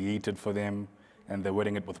you've created for them and they're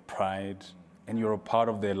wearing it with pride and you're a part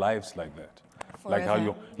of their lives like that.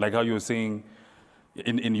 Forever. Like how you're saying,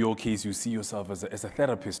 in your case, you see yourself as a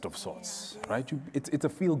therapist of sorts, right? It's a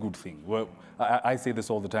feel-good thing. Well, I say this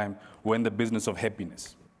all the time, we're in the business of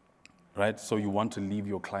happiness, right? So you want to leave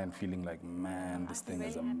your client feeling like, man, this thing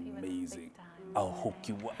is amazing. I'll hook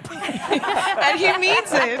you up. And he means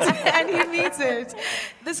it. And he means it.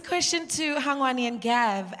 This question to Hangwani and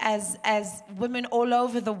Gav, as women all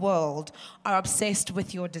over the world are obsessed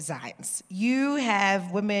with your designs. You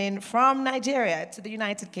have women from Nigeria to the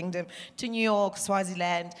United Kingdom, to New York,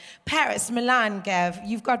 Swaziland, Paris, Milan, Gav.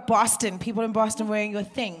 You've got Boston, people in Boston wearing your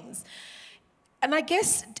things. And I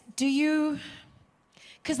guess,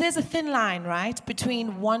 because there's a thin line, right,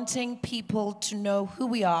 between wanting people to know who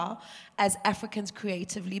we are as Africans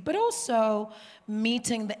creatively, but also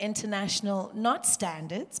meeting the international, not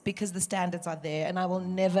standards, because the standards are there, and I will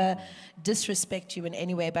never disrespect you in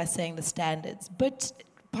any way by saying the standards, but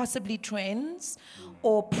possibly trends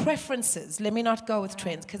or preferences. Let me not go with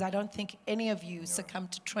trends, because I don't think any of you succumb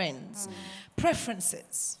to trends.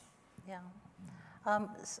 Preferences. Yeah.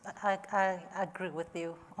 I agree with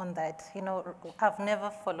you on that. You know, I've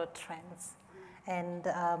never followed trends. And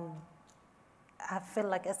I feel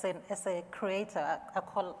like as a creator, I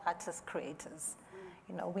call artists creators.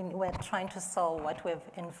 You know, we're trying to sell what we've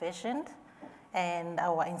envisioned and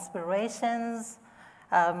our inspirations.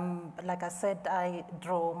 Like I said, I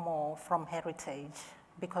draw more from heritage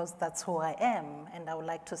because that's who I am, and I would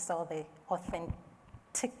like to sell the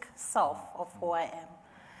authentic self of who I am.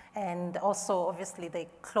 And also, obviously, the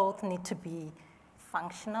clothes need to be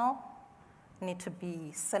functional, need to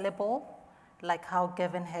be sellable, like how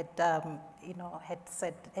Gavin had, had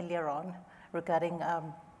said earlier on regarding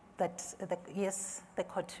that. Yes, the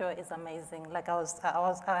couture is amazing. Like I was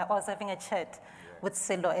having a chat with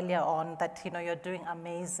Sello earlier on that you're doing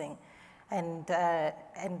amazing, and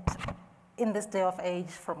in this day of age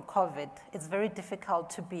from COVID, it's very difficult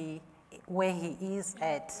to be where he is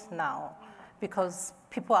at now, because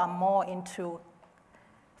people are more into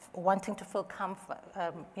wanting to feel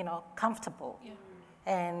comfortable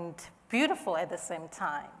and beautiful at the same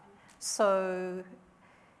time. So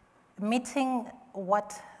meeting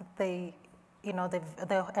what the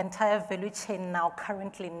entire value chain now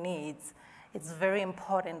currently needs, it's very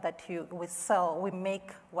important that we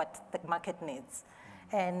make what the market needs.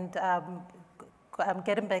 And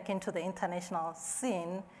getting back into the international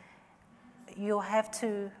scene, you have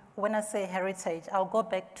to, when I say heritage, I'll go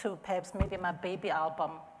back to perhaps maybe my baby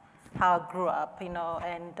album, how I grew up,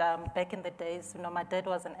 and back in the days, my dad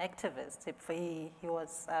was an activist. He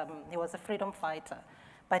was a freedom fighter,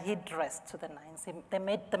 but he dressed to the nines. They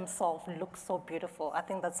made themselves look so beautiful. I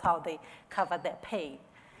think that's how they covered their pain.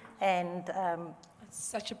 And it's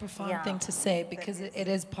such a profound thing to say, because it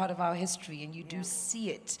is part of our history, and you do see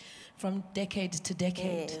it from decade to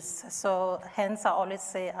decade. Yes. So hence I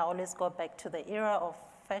always go back to the era of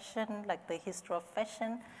fashion, like the history of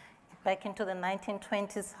fashion, back into the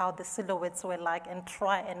 1920s, how the silhouettes were like, and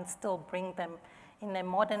try and still bring them in a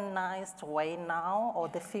modernized way now, or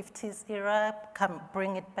the 50s era,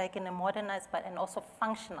 bring it back in a modernized, and also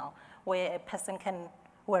functional, where a person can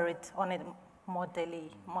wear it on a more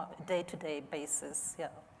day-to-day basis. Yeah.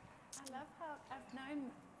 I love how I've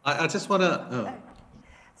known. I just want to.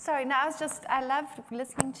 Sorry, no, I love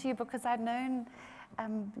listening to you because I've known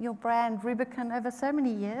your brand Rubicon over so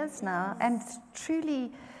many years now, and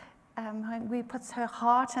truly, we put her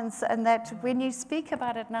heart and that when you speak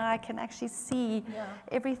about it now, I can actually see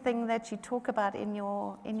everything that you talk about in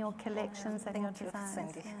your collections and your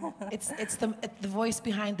designs. It's the voice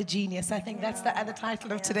behind the genius. I think that's the other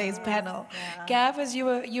title of today's panel. Gav, as you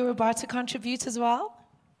were about to contribute as well.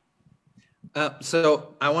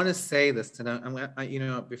 So I want to say this,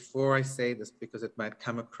 and before I say this, because it might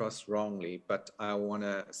come across wrongly, but I want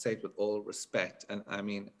to say it with all respect. And I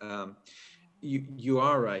mean, you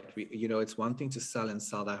are right. It's one thing to sell in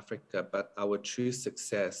South Africa, but our true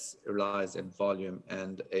success relies in volume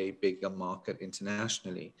and a bigger market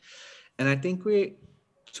internationally. And I think we,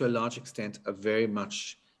 to a large extent, are very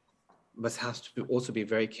much have to also be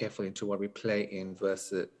very careful into what we play in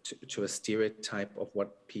versus to a stereotype of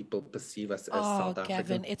what people perceive us as South African.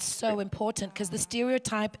 Gavin, it's so important because the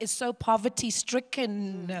stereotype is so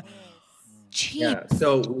poverty-stricken. Cheap. Yeah,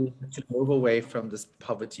 so we have to move away from this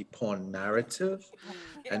poverty porn narrative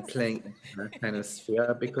and playing in that kind of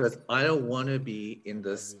sphere, because I don't want to be in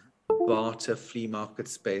this barter flea market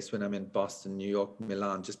space when I'm in Boston, New York,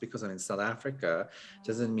 Milan. Just because I'm in South Africa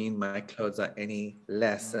doesn't mean my clothes are any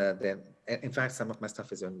less than. In fact, some of my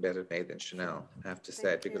stuff is even better made than Chanel, I have to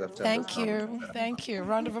say, because I've done Thank you.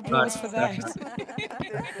 Round of applause for that.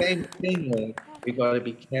 Same thing, we got to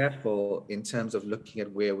be careful in terms of looking at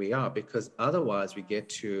where we are, because otherwise we get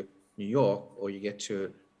to New York or you get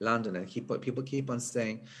to London and people keep on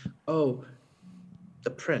saying, oh,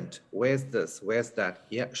 the print, where's this, where's that?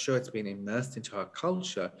 Yeah, sure, it's been immersed into our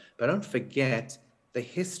culture, but don't forget the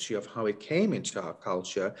history of how it came into our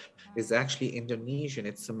culture is actually Indonesian,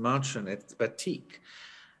 it's Sumatran, it's batik.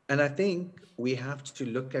 And I think we have to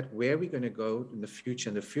look at where we're going to go in the future,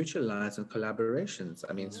 and the future lies in collaborations.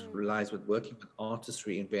 I mean, it lies with working with artists,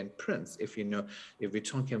 reinvent prints. If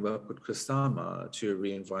Vuitton can work with Kusama to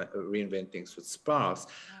reinvent things with Sparks,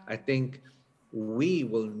 I think we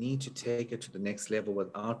will need to take it to the next level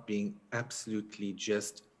without being absolutely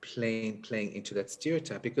just playing into that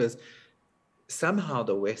stereotype, because somehow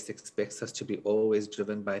the West expects us to be always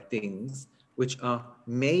driven by things which are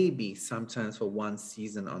maybe sometimes for one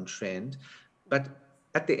season on trend. But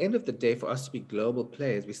at the end of the day, for us to be global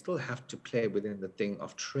players, we still have to play within the thing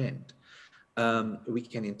of trend. We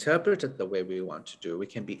can interpret it the way we want to do. We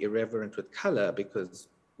can be irreverent with color because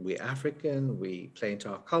we're African, we play into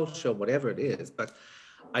our culture, whatever it is. But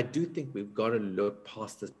I do think we've got to look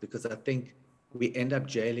past this, because I think we end up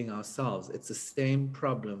jailing ourselves. It's the same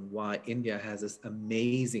problem why India has this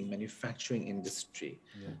amazing manufacturing industry.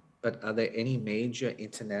 But are there any major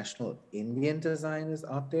international Indian designers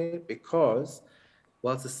out there? Because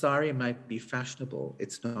whilst the sari might be fashionable,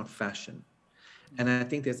 it's not fashion. And I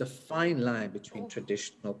think there's a fine line between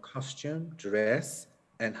traditional costume, dress,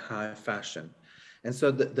 and high fashion. And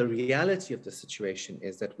so the reality of the situation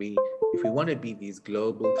is that if we want to be these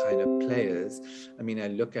global kind of players, I mean, I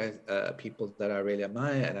look at people that I really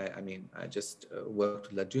admire, and I just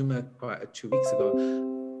worked with Laduma 2 weeks ago.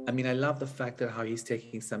 I mean, I love the fact that how he's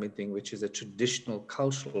taking something which is a traditional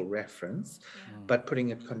cultural reference, but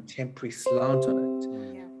putting a contemporary slant on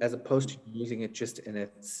it, as opposed to using it just in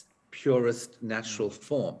its purest natural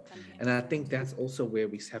form. And I think that's also where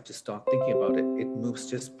we have to start thinking about it. It moves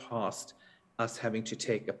just past us having to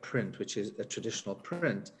take a print, which is a traditional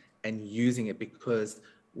print, and using it because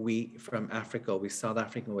we from Africa, we South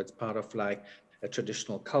African, it's part of like a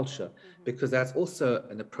traditional culture, because that's also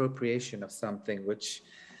an appropriation of something which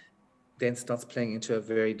then starts playing into a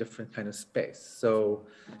very different kind of space. So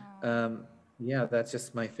yeah, that's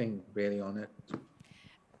just my thing really on it.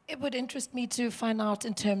 It would interest me to find out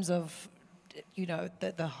in terms of, you know,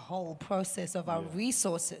 the whole process of our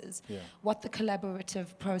resources, what the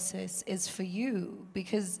collaborative process is for you.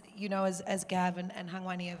 Because, you know, as Gavin and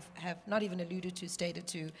Hangwani have not even alluded to, stated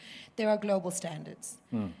to, there are global standards.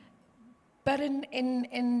 But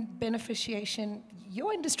in beneficiation,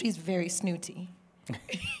 your industry is very snooty.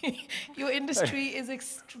 Your industry is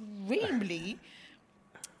extremely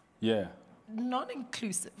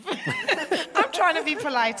non-inclusive. I'm trying to be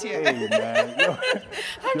polite here. Hey, man.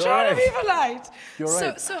 I'm trying to be polite. You're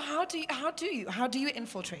right. So how do you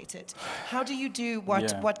infiltrate it? How do you do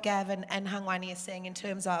what Gavin and Hangwani is saying in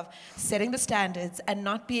terms of setting the standards and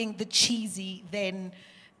not being the cheesy, then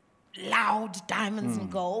loud diamonds and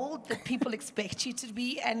gold that people expect you to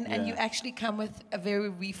be, and you actually come with a very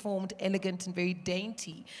reformed, elegant, and very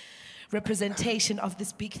dainty representation of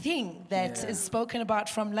this big thing that is spoken about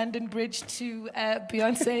from London Bridge to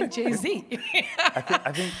Beyonce and Jay-Z.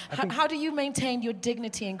 I think How do you maintain your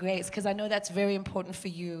dignity and grace? Because I know that's very important for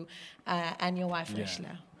you and your wife,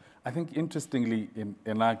 Lesela. I think interestingly,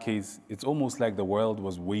 in our case, it's almost like the world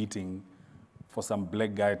was waiting for some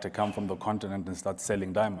black guy to come from the continent and start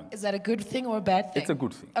selling diamonds. Is that a good thing or a bad thing? It's a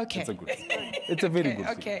good thing. Okay. It's a good thing. It's a very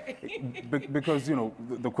good thing. Because, you know,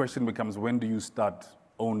 the question becomes, when do you start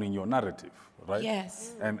owning your narrative, right?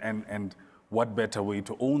 Yes. And what better way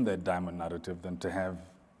to own that diamond narrative than to have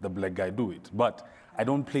the black guy do it? But I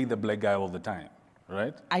don't play the black guy all the time,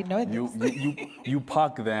 right? I know this. You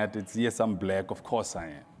park that, it's, yes, I'm black, of course I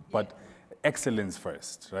am. But excellence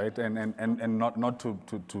first, right? And not to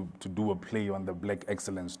do a play on the black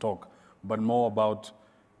excellence talk, but more about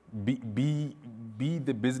be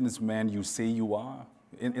the businessman you say you are.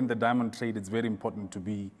 In the diamond trade, it's very important to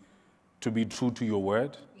be true to your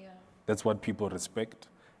word. That's what people respect.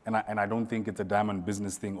 And I don't think it's a diamond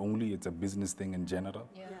business thing only, it's a business thing in general.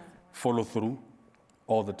 Follow through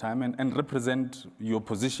all the time and represent your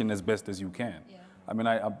position as best as you can. I mean,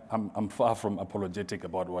 I'm far from apologetic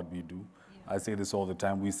about what we do. I say this all the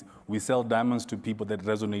time. We sell diamonds to people that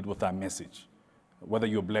resonate with our message. Whether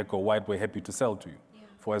you're black or white, we're happy to sell to you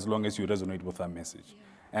for as long as you resonate with our message.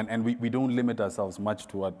 And we don't limit ourselves much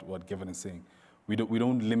to what Gavin is saying. We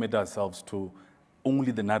don't limit ourselves to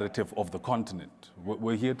only the narrative of the continent.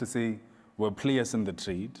 We're here to say we're players in the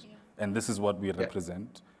trade, and this is what we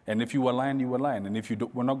represent. And if you align, you align. And if you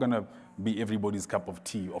don't, we're not going to be everybody's cup of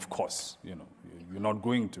tea, of course. You know, you're not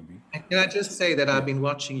going to be. Can I just say that I've been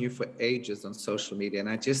watching you for ages on social media, and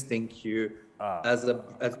I just think you, as a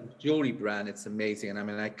jewelry brand, it's amazing. And I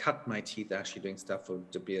mean, I cut my teeth actually doing stuff for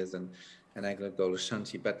De Beers and Anglo Gold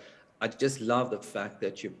Ashanti, but I just love the fact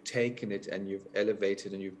that you've taken it and you've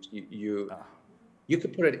elevated, and you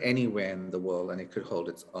could put it anywhere in the world and it could hold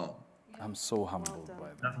its own. I'm so humbled by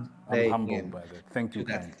that. I'm humbled by that. Thank you.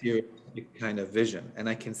 That kind of vision. And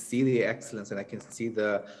I can see the excellence and I can see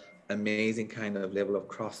the amazing kind of level of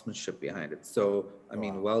craftsmanship behind it. So, I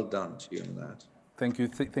mean, well done to you on that. Thank you.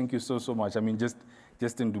 Thank you so much. I mean, just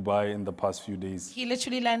in Dubai in the past few days. He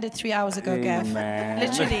literally landed 3 hours ago, Gav. Man.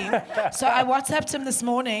 Literally. So I WhatsApped him this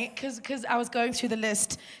morning because I was going through the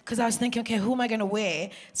list because I was thinking, okay, who am I going to wear?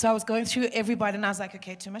 So I was going through everybody and I was like,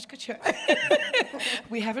 okay, too much couture.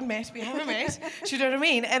 we haven't met. Do you know what I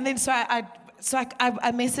mean? And then so I So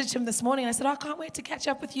I messaged him this morning. I said, oh, I can't wait to catch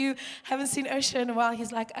up with you. Haven't seen Ursha in a while.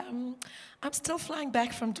 He's like, I'm still flying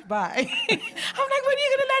back from Dubai. I'm like, when are you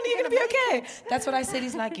going to land? Are you going to be okay? That's what I said.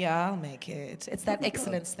 He's like, yeah, I'll make it. It's that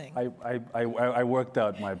excellence thing. I worked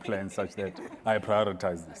out my plan such that I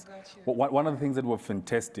prioritize this. But one of the things that were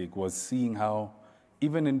fantastic was seeing how,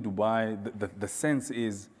 even in Dubai, the sense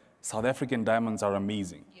is South African diamonds are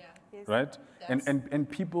amazing, right? And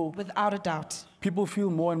people... Without a doubt. People feel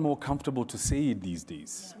more and more comfortable to say it these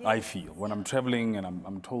days, I feel. When I'm traveling and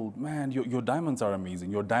I'm told, man, your diamonds are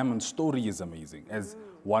amazing. Your diamond story is amazing, as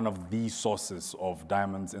one of the sources of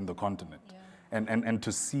diamonds in the continent. And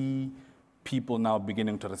to see people now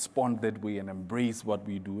beginning to respond that way and embrace what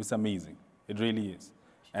we do is amazing. It really is.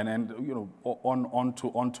 And you know, on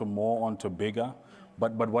to more, on to bigger.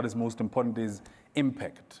 But what is most important is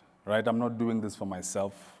impact, right? I'm not doing this for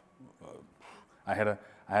myself. I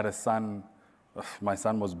had a son. My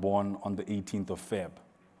son was born on the 18th of Feb.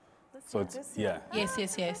 So it's,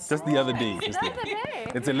 Yes. Just the other day.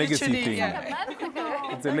 It's a legacy Literally, thing.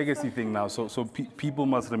 yeah. It's a legacy thing now. So people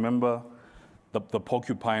must remember the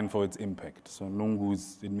porcupine for its impact. So Nungu,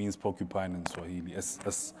 it means porcupine in Swahili.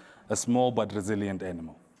 A small but resilient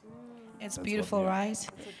animal. It's beautiful, right?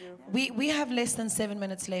 We have less than 7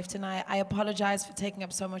 minutes left, and I apologize for taking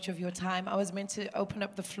up so much of your time. I was meant to open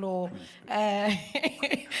up the floor and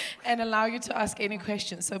allow you to ask any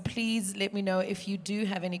questions. So please let me know if you do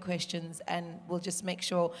have any questions, and we'll just make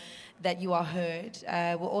sure that you are heard.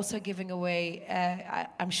 We're also giving away,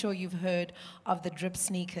 I'm sure you've heard of the drip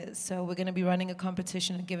sneakers. So we're going to be running a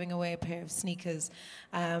competition and giving away a pair of sneakers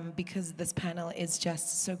because this panel is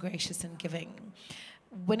just so gracious and giving.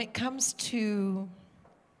 When it comes to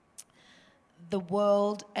the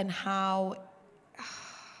world and how,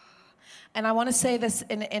 and I want to say this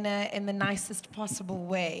in the nicest possible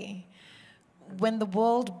way, when the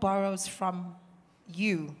world borrows from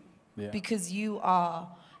you, because you are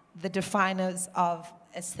the definers of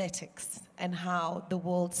aesthetics and how the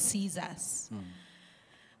world sees us,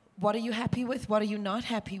 what are you happy with? What are you not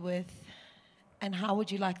happy with? And how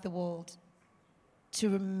would you like the world to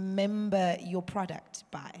remember your product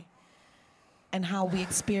by, and how we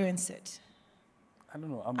experience it? I don't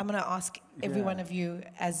know. I'm going to ask every one of you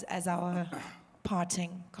as our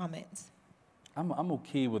parting comments. I'm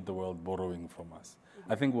okay with the world borrowing from us.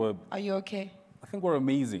 I think we're... Are you okay? I think we're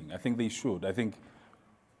amazing. I think they should. I think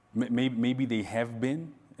maybe they have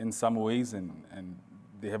been in some ways, and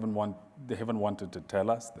they haven't wanted to tell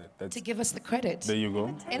us that. That's, to give us the credit. There you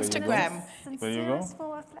go. Instagram. There you go.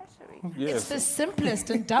 Full of flattery. Yes. It's the simplest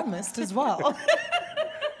and dumbest as well.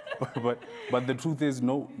 but the truth is,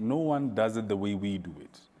 no one does it the way we do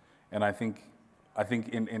it, and I think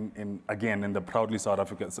in the proudly South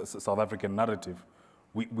African narrative,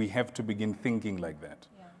 we have to begin thinking like that,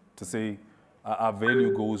 to say our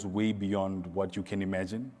value goes way beyond what you can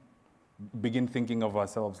imagine. Begin thinking of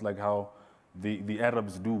ourselves like how the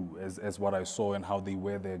Arabs do, as what I saw, and how they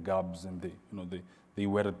wear their gabs, and they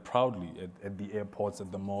wear it proudly at the airports,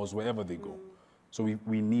 at the malls, wherever they go. So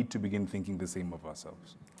we need to begin thinking the same of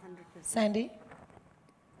ourselves. 100%. Sandy?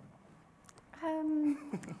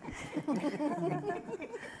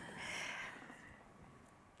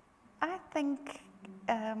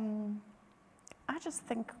 I just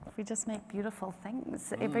think we just make beautiful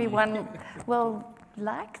things. Everyone will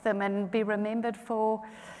like them and be remembered for,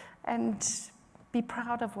 and be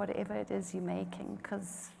proud of whatever it is you're making,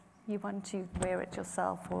 because you want to wear it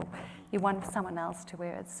yourself, or you want someone else to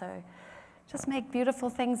wear it. So just make beautiful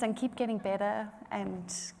things and keep getting better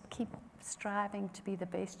and keep striving to be the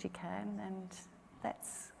best you can. And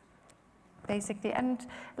that's basically, and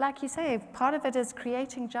like you say, part of it is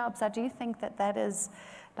creating jobs. I do think that is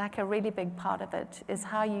like a really big part of it, is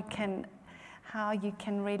how you can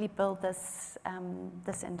really build this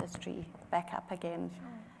this industry back up again.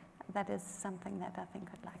 That is something that I think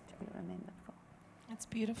I'd like to be remembered for. That's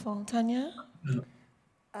beautiful. Tania?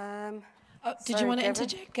 Did you want to Gavin?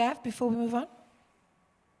 interject, Gav, before we move on?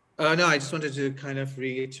 No, I just wanted to kind of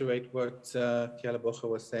reiterate what Kealeboga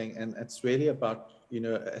was saying, and it's really about,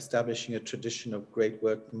 establishing a tradition of great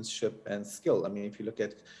workmanship and skill. I mean, if you look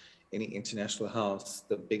at any international house,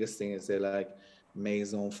 the biggest thing is they're like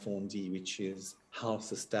maison fondue, which is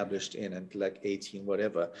house established in, and like 18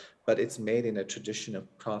 whatever, but it's made in a tradition of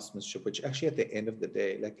craftsmanship, which actually at the end of the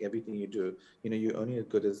day, like everything you do, you're only as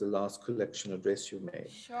good as the last collection of dress you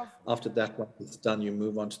made. Sure. After that, once it's done, you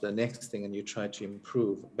move on to the next thing and you try to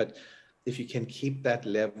improve. But if you can keep that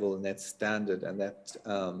level and that standard and that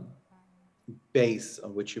base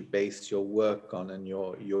on which you base your work on, and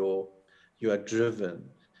you are driven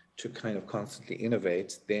to kind of constantly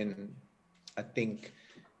innovate, then I think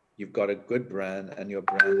you've got a good brand, and your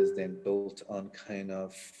brand is then built on kind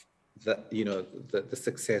of the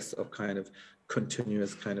success of kind of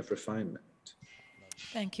continuous kind of refinement.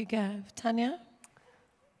 Thank you, Gav. Tania?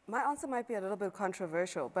 My answer might be a little bit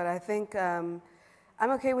controversial, but I think I'm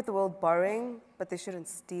okay with the word borrowing, but they shouldn't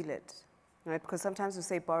steal it, right? Because sometimes we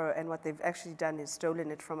say borrow, and what they've actually done is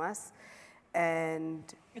stolen it from us. And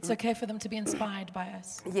it's okay for them to be inspired by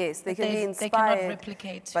us. Yes, they can be inspired. They cannot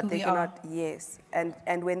replicate but who they we cannot, are. Yes,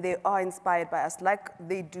 and when they are inspired by us, like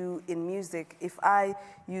they do in music, if I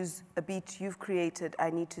use a beat you've created, I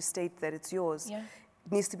need to state that it's yours. Yeah.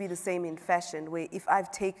 It needs to be the same in fashion, where if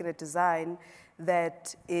I've taken a design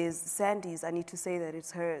that is Sandy's, I need to say that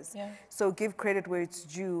it's hers. Yeah. So give credit where it's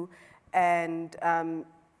due, and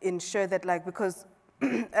ensure that, like, because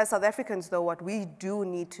as South Africans, though, what we do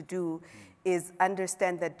need to do is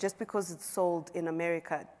understand that just because it's sold in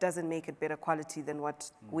America doesn't make it better quality than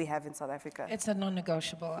what we have in South Africa. It's a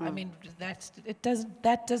non-negotiable. I mean,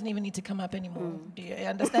 that doesn't even need to come up anymore. Do you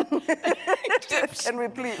understand? Can we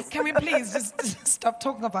please? Can we please just stop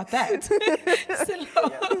talking about that?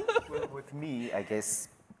 Well, with me, I guess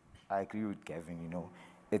I agree with Gavin, you know.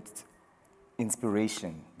 It's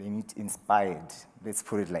inspiration. They need inspired. Let's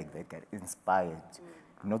put it like that, inspired,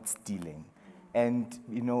 not stealing. And,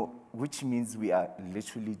 you know, which means we are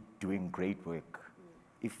literally doing great work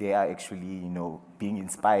if they are actually, you know, being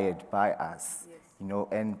inspired by us, you know.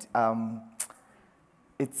 And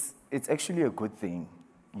it's actually a good thing,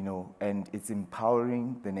 you know, and it's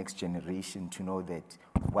empowering the next generation to know that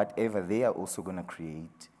whatever they are also going to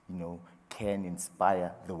create, you know, can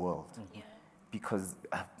inspire the world. Yeah. Because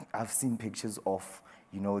I've seen pictures of,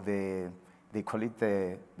 you know, they call it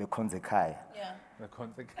the konzekai. Yeah.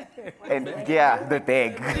 And yeah, the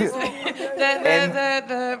bag.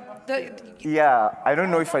 Yeah, I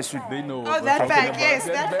don't know if I should. They know. Oh, that bag, yes,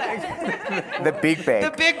 that bag. The big bag.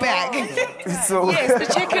 The big bag. So yes,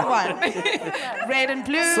 the chicken one. Red and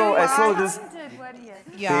blue. So I saw this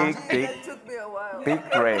yeah.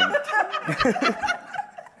 big brand.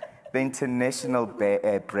 The international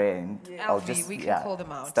brand, we can call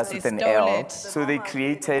them out. Starts with an L. So they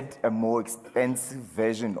created a more expensive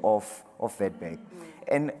version of that bag.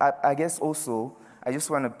 And I guess also, I just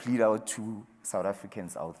want to plead out to South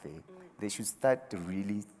Africans out there. They should start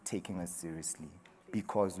really taking us seriously,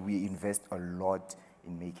 because we invest a lot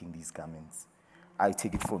in making these garments. I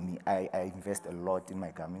take it for me. I invest a lot in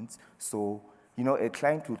my garments. So, you know, a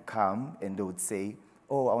client would come and they would say,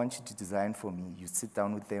 oh, I want you to design for me. You sit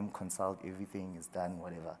down with them, consult, everything is done,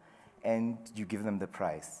 whatever. And you give them the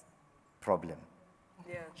price. Problem.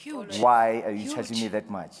 Yeah. Huge. Why are you charging me that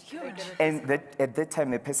much? Huge. And at that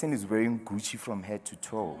time, a person is wearing Gucci from head to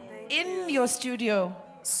toe. In your studio.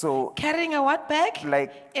 So carrying a what bag?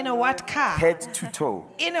 Like in a what car? Head to toe.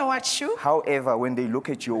 In a what shoe? However, when they look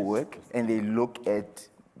at your work and they look at,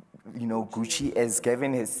 you know, Gucci, as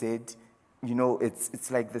Gavin has said, you know,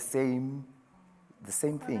 it's like the same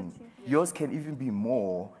thing. Yours can even be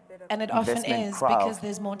more. And it often is because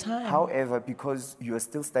there's more time. However, because you're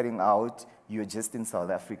still starting out, you're just in South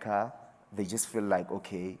Africa, they just feel like,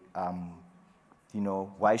 okay, you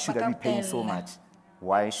know, why should I be paying so much?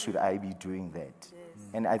 Why should I be doing that? Yes.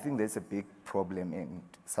 And I think that's a big problem, and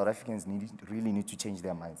South Africans really need to change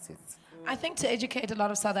their mindsets. I think to educate a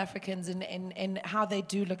lot of South Africans in how they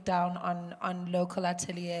do look down on local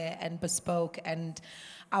atelier and bespoke and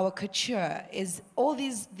our couture is all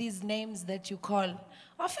these names that you call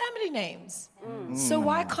are family names. So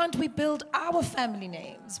why can't we build our family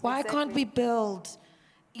names? Why can't we build,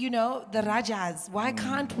 you know, the Rajahs? Why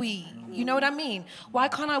can't we? You know what I mean? Why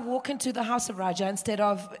can't I walk into the house of Rajah instead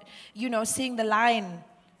of, you know, seeing the line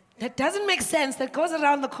that doesn't make sense, that goes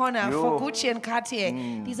around the corner for Gucci and Cartier?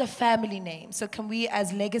 These are family names. So can we,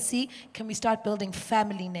 as legacy, can we start building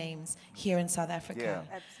family names here in South Africa?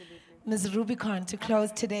 Yeah, absolutely. Ms. Rubicon, to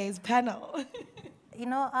close today's panel. You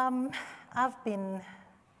know, I've been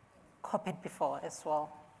copied before as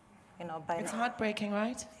well. You know, it's heartbreaking,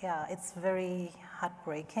 right? Yeah, it's very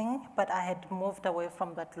heartbreaking, but I had moved away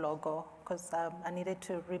from that logo because I needed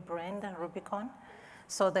to rebrand Rubicon.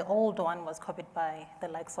 So the old one was copied by the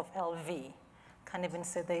likes of LV. Can't even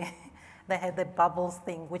say they had the bubbles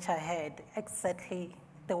thing, which I had exactly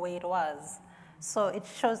the way it was. So it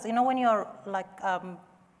shows, you know, when you're like,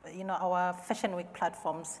 you know, our Fashion Week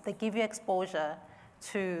platforms, they give you exposure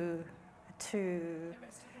to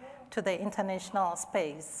the international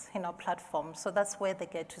space, you know, platform. So that's where they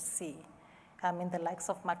get to see. I mean, the likes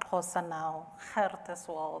of Macalagh now, Gert as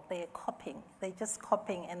well, they're copying. They're just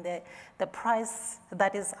copying, and the price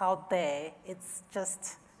that is out there, it's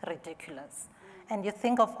just ridiculous. And you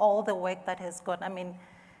think of all the work that has gone, I mean,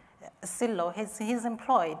 Sello, he's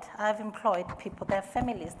employed. I've employed people. There are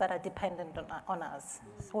families that are dependent on us.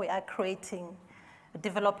 So we are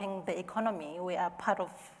developing the economy. We are part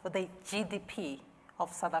of the GDP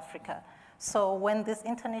of South Africa. So when these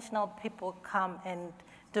international people come and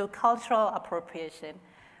do cultural appropriation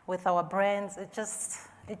with our brands, it's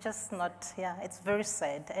just not, yeah, it's very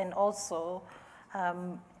sad. And also,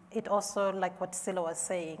 it also, like what Sello was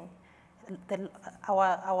saying,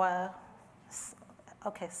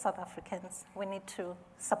 South Africans, we need to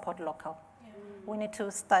support local. Yeah. We need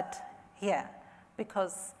to start here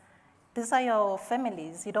because these are your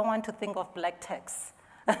families. You don't want to think of black tax.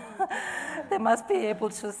 They must be able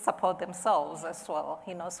to support themselves as well,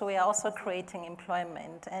 you know. So we are also creating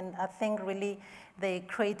employment, and I think really the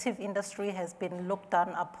creative industry has been looked down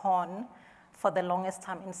upon for the longest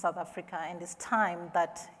time in South Africa, and it's time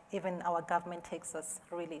that even our government takes us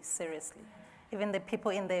really seriously. Even the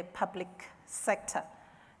people in the public sector,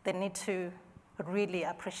 they need to really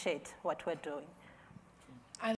appreciate what we're doing.